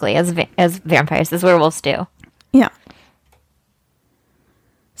 Very quickly, as vampires, as werewolves do. Yeah.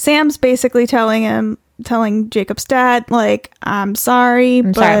 Sam's basically telling Jacob's dad, like, I'm sorry,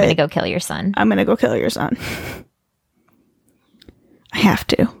 but I'm going to go kill your son. I'm going to go kill your son. I have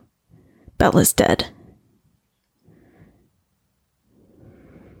to. Bella's dead.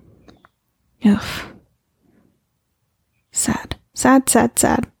 Ugh. Sad. Sad, sad,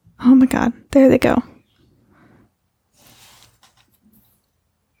 sad. Oh my god. There they go.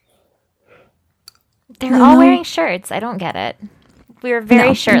 They're all wearing shirts. I don't get it. We were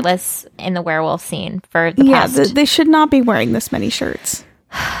very shirtless in the werewolf scene for the past. Yeah, they should not be wearing this many shirts.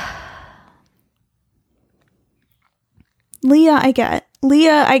 Leah, I get.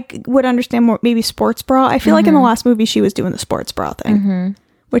 Leah, I would understand more, maybe sports bra. I feel like in the last movie she was doing the sports bra thing,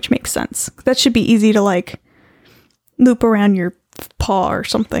 which makes sense. That should be easy to like loop around your paw or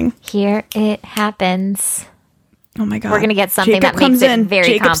something. Here it happens. Oh my god. We're going to get something Jacob that makes comes it in. very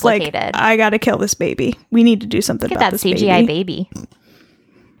Jacob's complicated. like, I gotta kill this baby. We need to do something Look about at that this CGI baby. baby.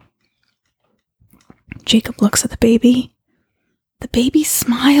 Jacob looks at the baby. The baby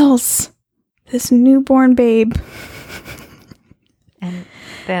smiles. This newborn babe. And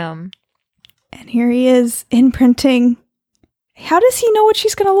boom. And here he is imprinting. How does he know what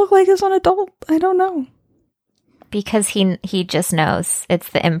she's going to look like as an adult? I don't know. Because he just knows. It's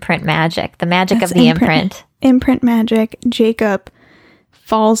the imprint magic. The magic That's of the imprint. Imprint magic. Jacob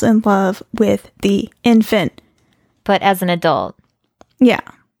falls in love with the infant. But as an adult. Yeah.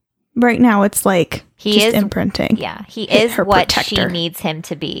 Right now it's like He just is imprinting. Yeah. He is her what protector. she needs him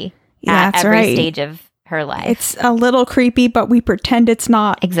to be Yeah, at that's every right. stage of her life. It's a little creepy, but we pretend it's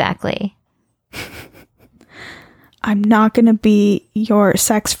not. Exactly. I'm not going to be your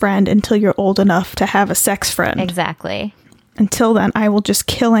sex friend until you're old enough to have a sex friend. Exactly. Until then, I will just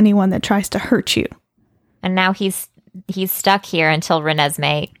kill anyone that tries to hurt you. And now he's stuck here until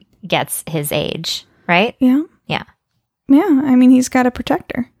Renesmee gets his age, right? Yeah. Yeah. Yeah. I mean, he's got to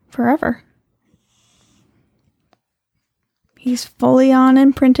protect her forever. He's fully on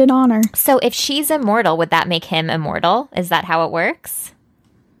imprinted on her. So if she's immortal, would that make him immortal? Is that how it works?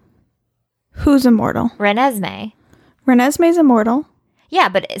 Who's immortal? Renesmee. Renesmee's immortal. Yeah,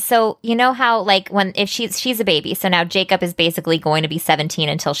 but so you know how like if she's a baby, so now Jacob is basically going to be 17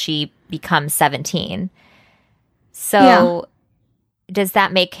 until she becomes 17. So does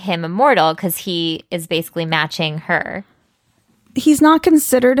that make him immortal because he is basically matching her? He's not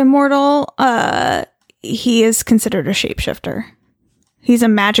considered immortal. He is considered a shapeshifter. He's a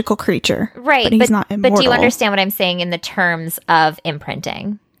magical creature. Right, but he's not immortal. But do you understand what I'm saying in the terms of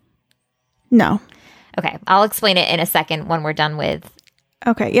imprinting? No. Okay, I'll explain it in a second when we're done with.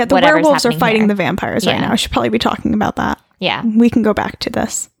 Okay, yeah, the Whatever's werewolves are happening fighting here. the vampires right Yeah. now. I should probably be talking about that. Yeah, We can go back to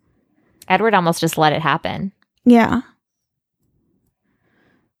this. Edward almost just let it happen. Yeah.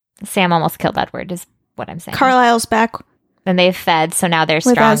 Sam almost killed Edward, is what I'm saying. Carlisle's back And they've fed, so now they're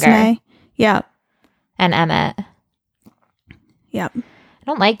with stronger. Esme. Yeah. And Emmett. Yep. I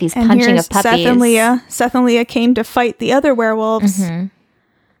don't like these And punching here's of puppies. Seth and Leah. Seth and Leah came to fight the other werewolves. Mm-hmm.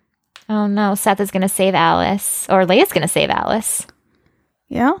 Oh no, Seth is going to save Alice. Or Leah's going to save Alice.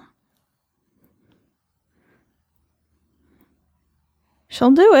 Yeah.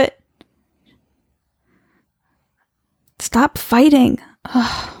 She'll do it. Stop fighting.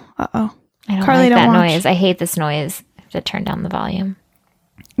 Uh-oh. I don't Carly, like don't that watch. noise. I hate this noise. I have to turn down the volume.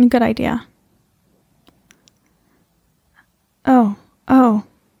 Good idea. Oh.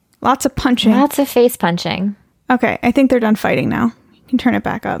 Lots of punching. Lots of face punching. Okay, I think they're done fighting now. You can turn it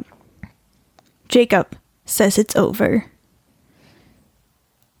back up. Jacob says it's over.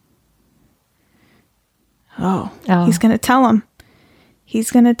 Oh. He's going to tell him.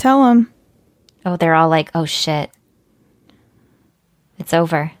 Oh, they're all like, oh shit. It's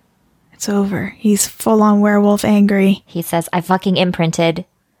over. It's over. He's full on werewolf angry. He says, I fucking imprinted.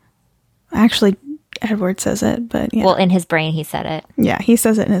 Actually, Edward says it, but yeah. Well, in his brain, he said it. Yeah, he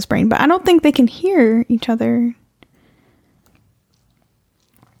says it in his brain, but I don't think they can hear each other.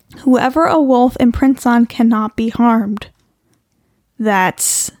 Whoever a wolf imprints on cannot be harmed.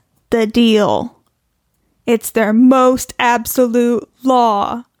 That's the deal. It's their most absolute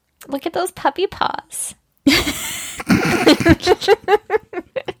law. Look at those puppy paws.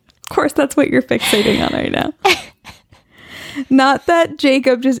 Of course, that's what you're fixating on right now. Not that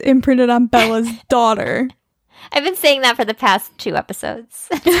Jacob just imprinted on Bella's daughter. I've been saying that for the past 2 episodes.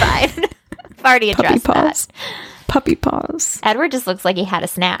 It's fine. I've already Puppy addressed paws. that. Puppy paws. Edward just looks like he had a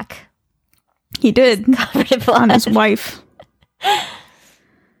snack. He did. Covered in blood. On his wife.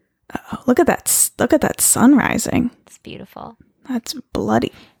 Oh, look at that sun rising. It's beautiful. That's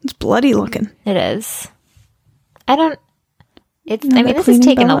bloody. It's bloody looking. It is. I don't... It's. No, I mean, they're this is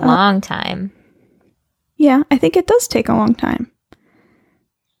cleaning taking a Bella up. long time. Yeah, I think it does take a long time.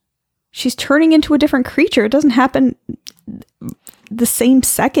 She's turning into a different creature. It doesn't happen the same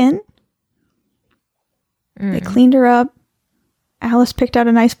second. They cleaned her up. Alice picked out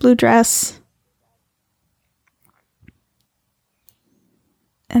a nice blue dress.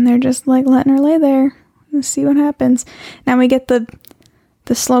 And they're just like letting her lay there. Let's see what happens. Now we get the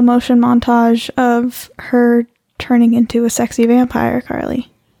slow motion montage of her turning into a sexy vampire, Carly.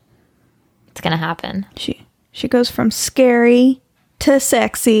 It's gonna happen. She goes from scary to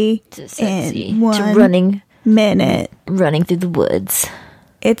sexy, To sexy. in 1 To running minute. through the woods.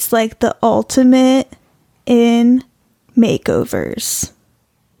 It's like the ultimate in makeovers.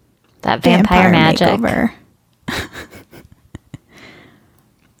 That vampire magic. makeover.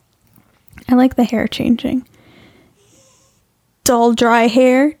 I like the hair changing. dull, dry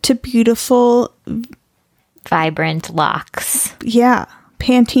hair to beautiful, Vibrant locks. yeah,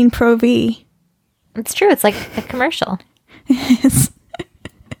 Pantene Pro V. It's true. It's like a commercial.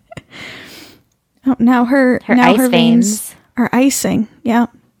 Oh, now her Her ice veins veins. are icing. Yeah,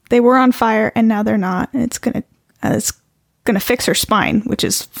 they were on fire and now they're not. And it's gonna fix her spine, which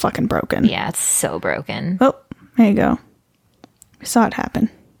is fucking broken. Yeah, it's so broken. Oh, there you go. We saw it happen,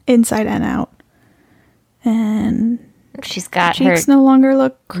 inside and out. And She's got her. cheeks no longer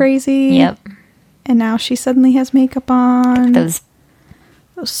look crazy. Yep. And now she suddenly has makeup on. Those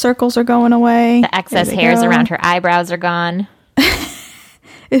Those circles are going away. the excess There they hairs go. around her eyebrows are gone.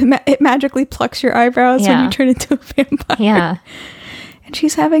 It magically plucks your eyebrows when Yeah. you turn into a vampire. Yeah. And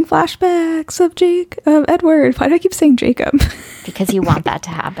she's having flashbacks of Edward. Why do I keep saying Jacob? Because you want that to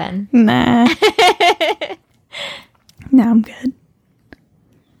happen. Nah. No, I'm good.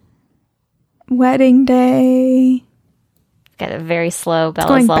 Wedding day. Got a very slow Bella's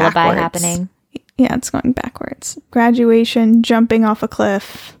going lullaby backwards. happening. Yeah, it's going backwards. Graduation, jumping off a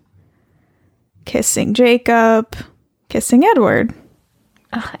cliff, kissing Jacob, kissing Edward,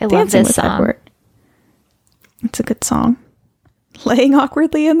 Oh, I love dancing this with song. Edward. It's a good song. Laying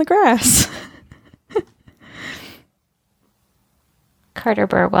awkwardly in the grass. Carter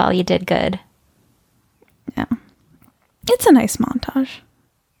Burwell, you did good. Yeah. It's a nice montage.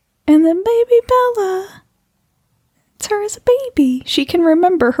 And then baby Bella. It's her as a baby. She can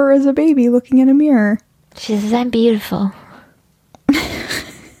remember her as a baby looking in a mirror. She says, I'm beautiful.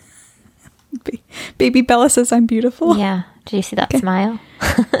 Baby Bella says, I'm beautiful. Yeah. Did you see that smile?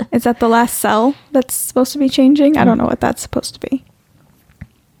 Is that the last cell that's supposed to be changing? I don't know what that's supposed to be.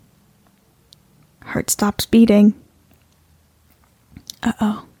 Heart stops beating.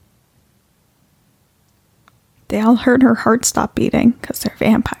 Uh-oh. They all heard her heart stop beating because they're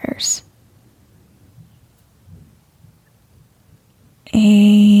vampires.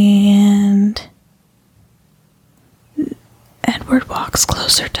 And Edward walks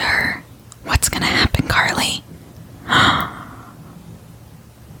closer to her. What's gonna happen, Carly?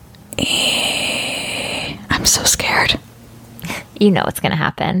 I'm so scared. You know what's going to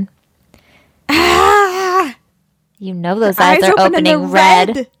happen. Ah! You know those eyes are open and opening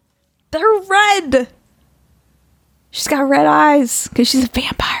red. They're red. She's got red eyes because she's a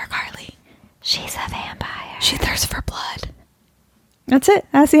vampire, Carly. She's a vampire. She thirsts for blood. That's it.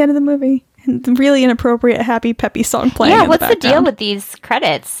 That's the end of the movie. And the really inappropriate, happy, peppy song playing. Yeah, in what's the deal background. with these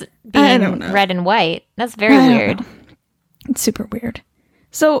credits I being don't know. red and white? That's very I don't weird. know. It's super weird.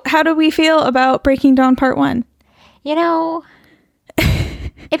 So, how do we feel about Breaking Dawn Part 1? You know,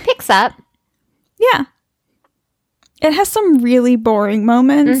 it picks up. Yeah. It has some really boring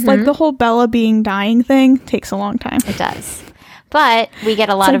moments. Like the whole Bella being dying thing takes a long time. It does. But we get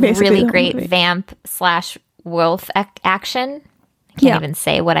a lot So of basically really the whole great movie. vamp / wolf action. I can't Yeah. even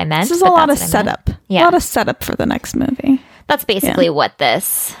say what I meant. This is a but lot of that's what I meant. setup. Yeah. A lot of setup for the next movie. That's basically what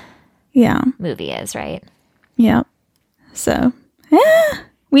this Yeah. movie is, right? Yeah. So,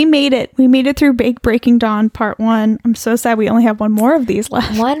 we made it. We made it through Breaking Dawn Part 1. I'm so sad we only have one more of these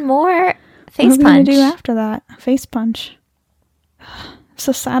left. One more What face are we going punch. to do after that? Face punch. I'm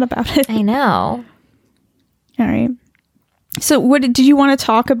so sad about it. I know. All right. So, what did you want to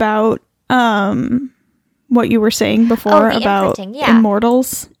talk about? What you were saying before the about imprinting, yeah.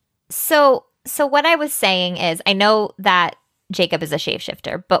 immortals? So what I was saying is, I know that Jacob is a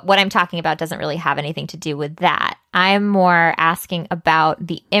shapeshifter, but what I'm talking about doesn't really have anything to do with that. I'm more asking about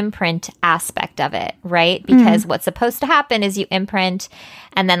the imprint aspect of it, right? Because what's supposed to happen is you imprint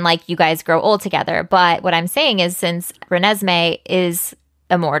and then like you guys grow old together. But what I'm saying is, since Renesmee is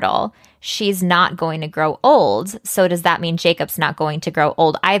immortal, she's not going to grow old. So does that mean Jacob's not going to grow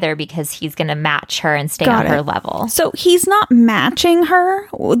old either, because he's going to match her and stay Got on her it. level? So he's not matching her.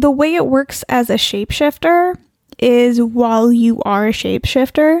 The way it works as a shapeshifter is while you are a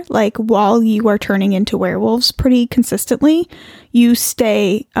shapeshifter, like while you are turning into werewolves pretty consistently, you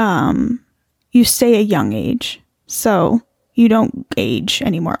stay a young age. So you don't age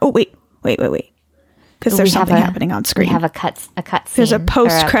anymore. Oh, wait. Because there's We have something a- happening on screen. We have a cut scene. There's a or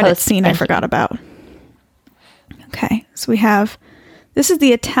post-credit scene I thank you. forgot about. Okay, so we have... This is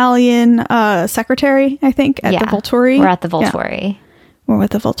the Italian secretary, I think, at the Volturi. We're at the Yeah, Volturi. we're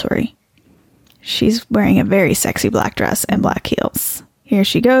with the Volturi. She's wearing a very sexy black dress and black heels. Here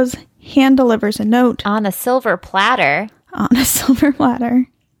she goes. Hand delivers a note On a silver platter. on a silver platter.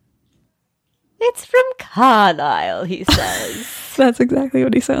 It's from Carlisle, he says. That's exactly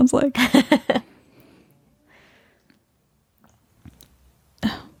what he sounds like.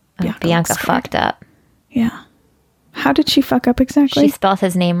 Bianca looks fucked up. Yeah. How did she fuck up exactly? She spelled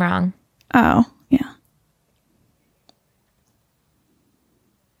his name wrong. Oh, yeah.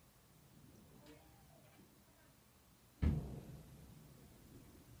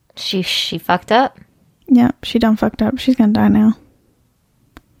 She fucked up. Yeah, she done fucked up. She's gonna die now.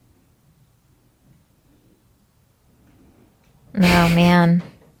 Oh, man.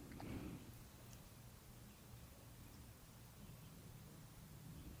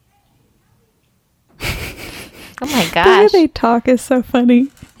 Oh, my The way gosh. they talk is so funny.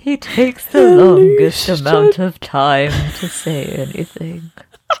 He takes the longest amount of time to say anything.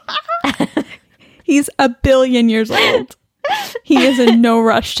 He's a billion years old. He is in no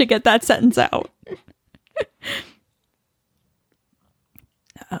rush to get that sentence out.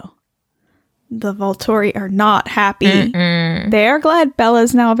 Oh. The Volturi are not happy. Mm-mm. They are glad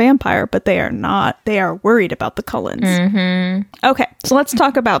Bella's now a vampire, but they are not. They are worried about the Cullens. Mm-hmm. Okay, so let's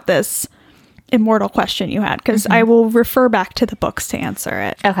talk about this immortal question you had, because I will refer back to the books to answer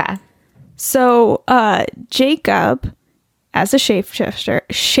it. Okay. So, Jacob, as a shapeshifter,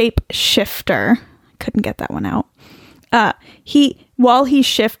 couldn't get that one out. While he's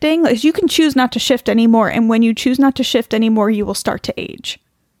shifting, like, you can choose not to shift anymore, and when you choose not to shift anymore, you will start to age.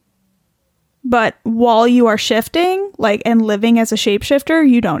 But while you are shifting, like, and living as a shapeshifter,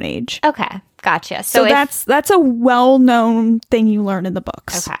 you don't age. Okay. Gotcha. So that's a well-known thing you learn in the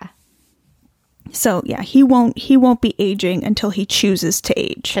books. Okay. So yeah, he won't be aging until he chooses to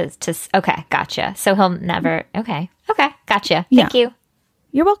age. Okay. Gotcha. So he'll never. Okay. Gotcha. Yeah. Thank you.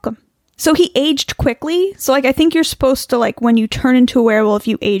 You're welcome. So he aged quickly. So like, I think you're supposed to, like, when you turn into a werewolf,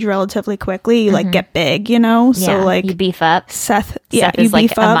 you age relatively quickly. You like get big, you know? Yeah. So like you beef up. Seth Seth you is like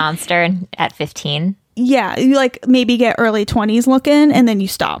beef a up. monster at 15. Yeah, you like maybe get early 20s looking, and then you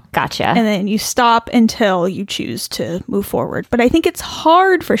stop. Gotcha. And then you stop until you choose to move forward. But I think it's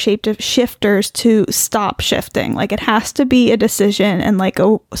hard for shifters to stop shifting. Like, it has to be a decision and like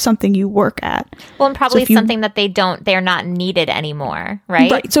something you work at. Well, and probably So something that they're not needed anymore,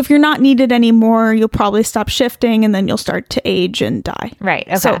 right? Right. So if you're not needed anymore, you'll probably stop shifting, and then you'll start to age and die. Right.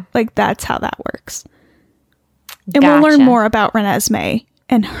 Okay. So like, that's how that works. And we'll learn more about Renesmee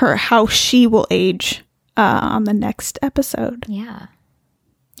and how she will age on the next episode. Yeah.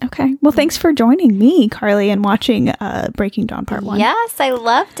 Okay. Well, thanks for joining me, Carly, and watching Breaking Dawn Part 1. Yes, I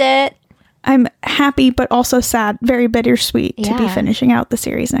loved it. I'm happy, but also sad, very bittersweet to be Yeah. finishing out the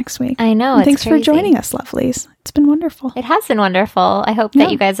series next week. I know. And It's thanks crazy. for joining us, lovelies. It's been wonderful. It has been wonderful. I hope Yeah.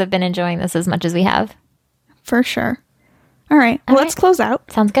 that you guys have been enjoying this as much as we have. For sure. All right. Well, All let's right. close out.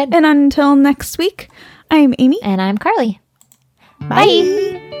 Sounds good. And until next week, I'm Amy. And I'm Carly.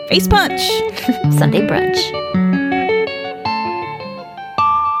 Bye. Face punch. Sunday brunch.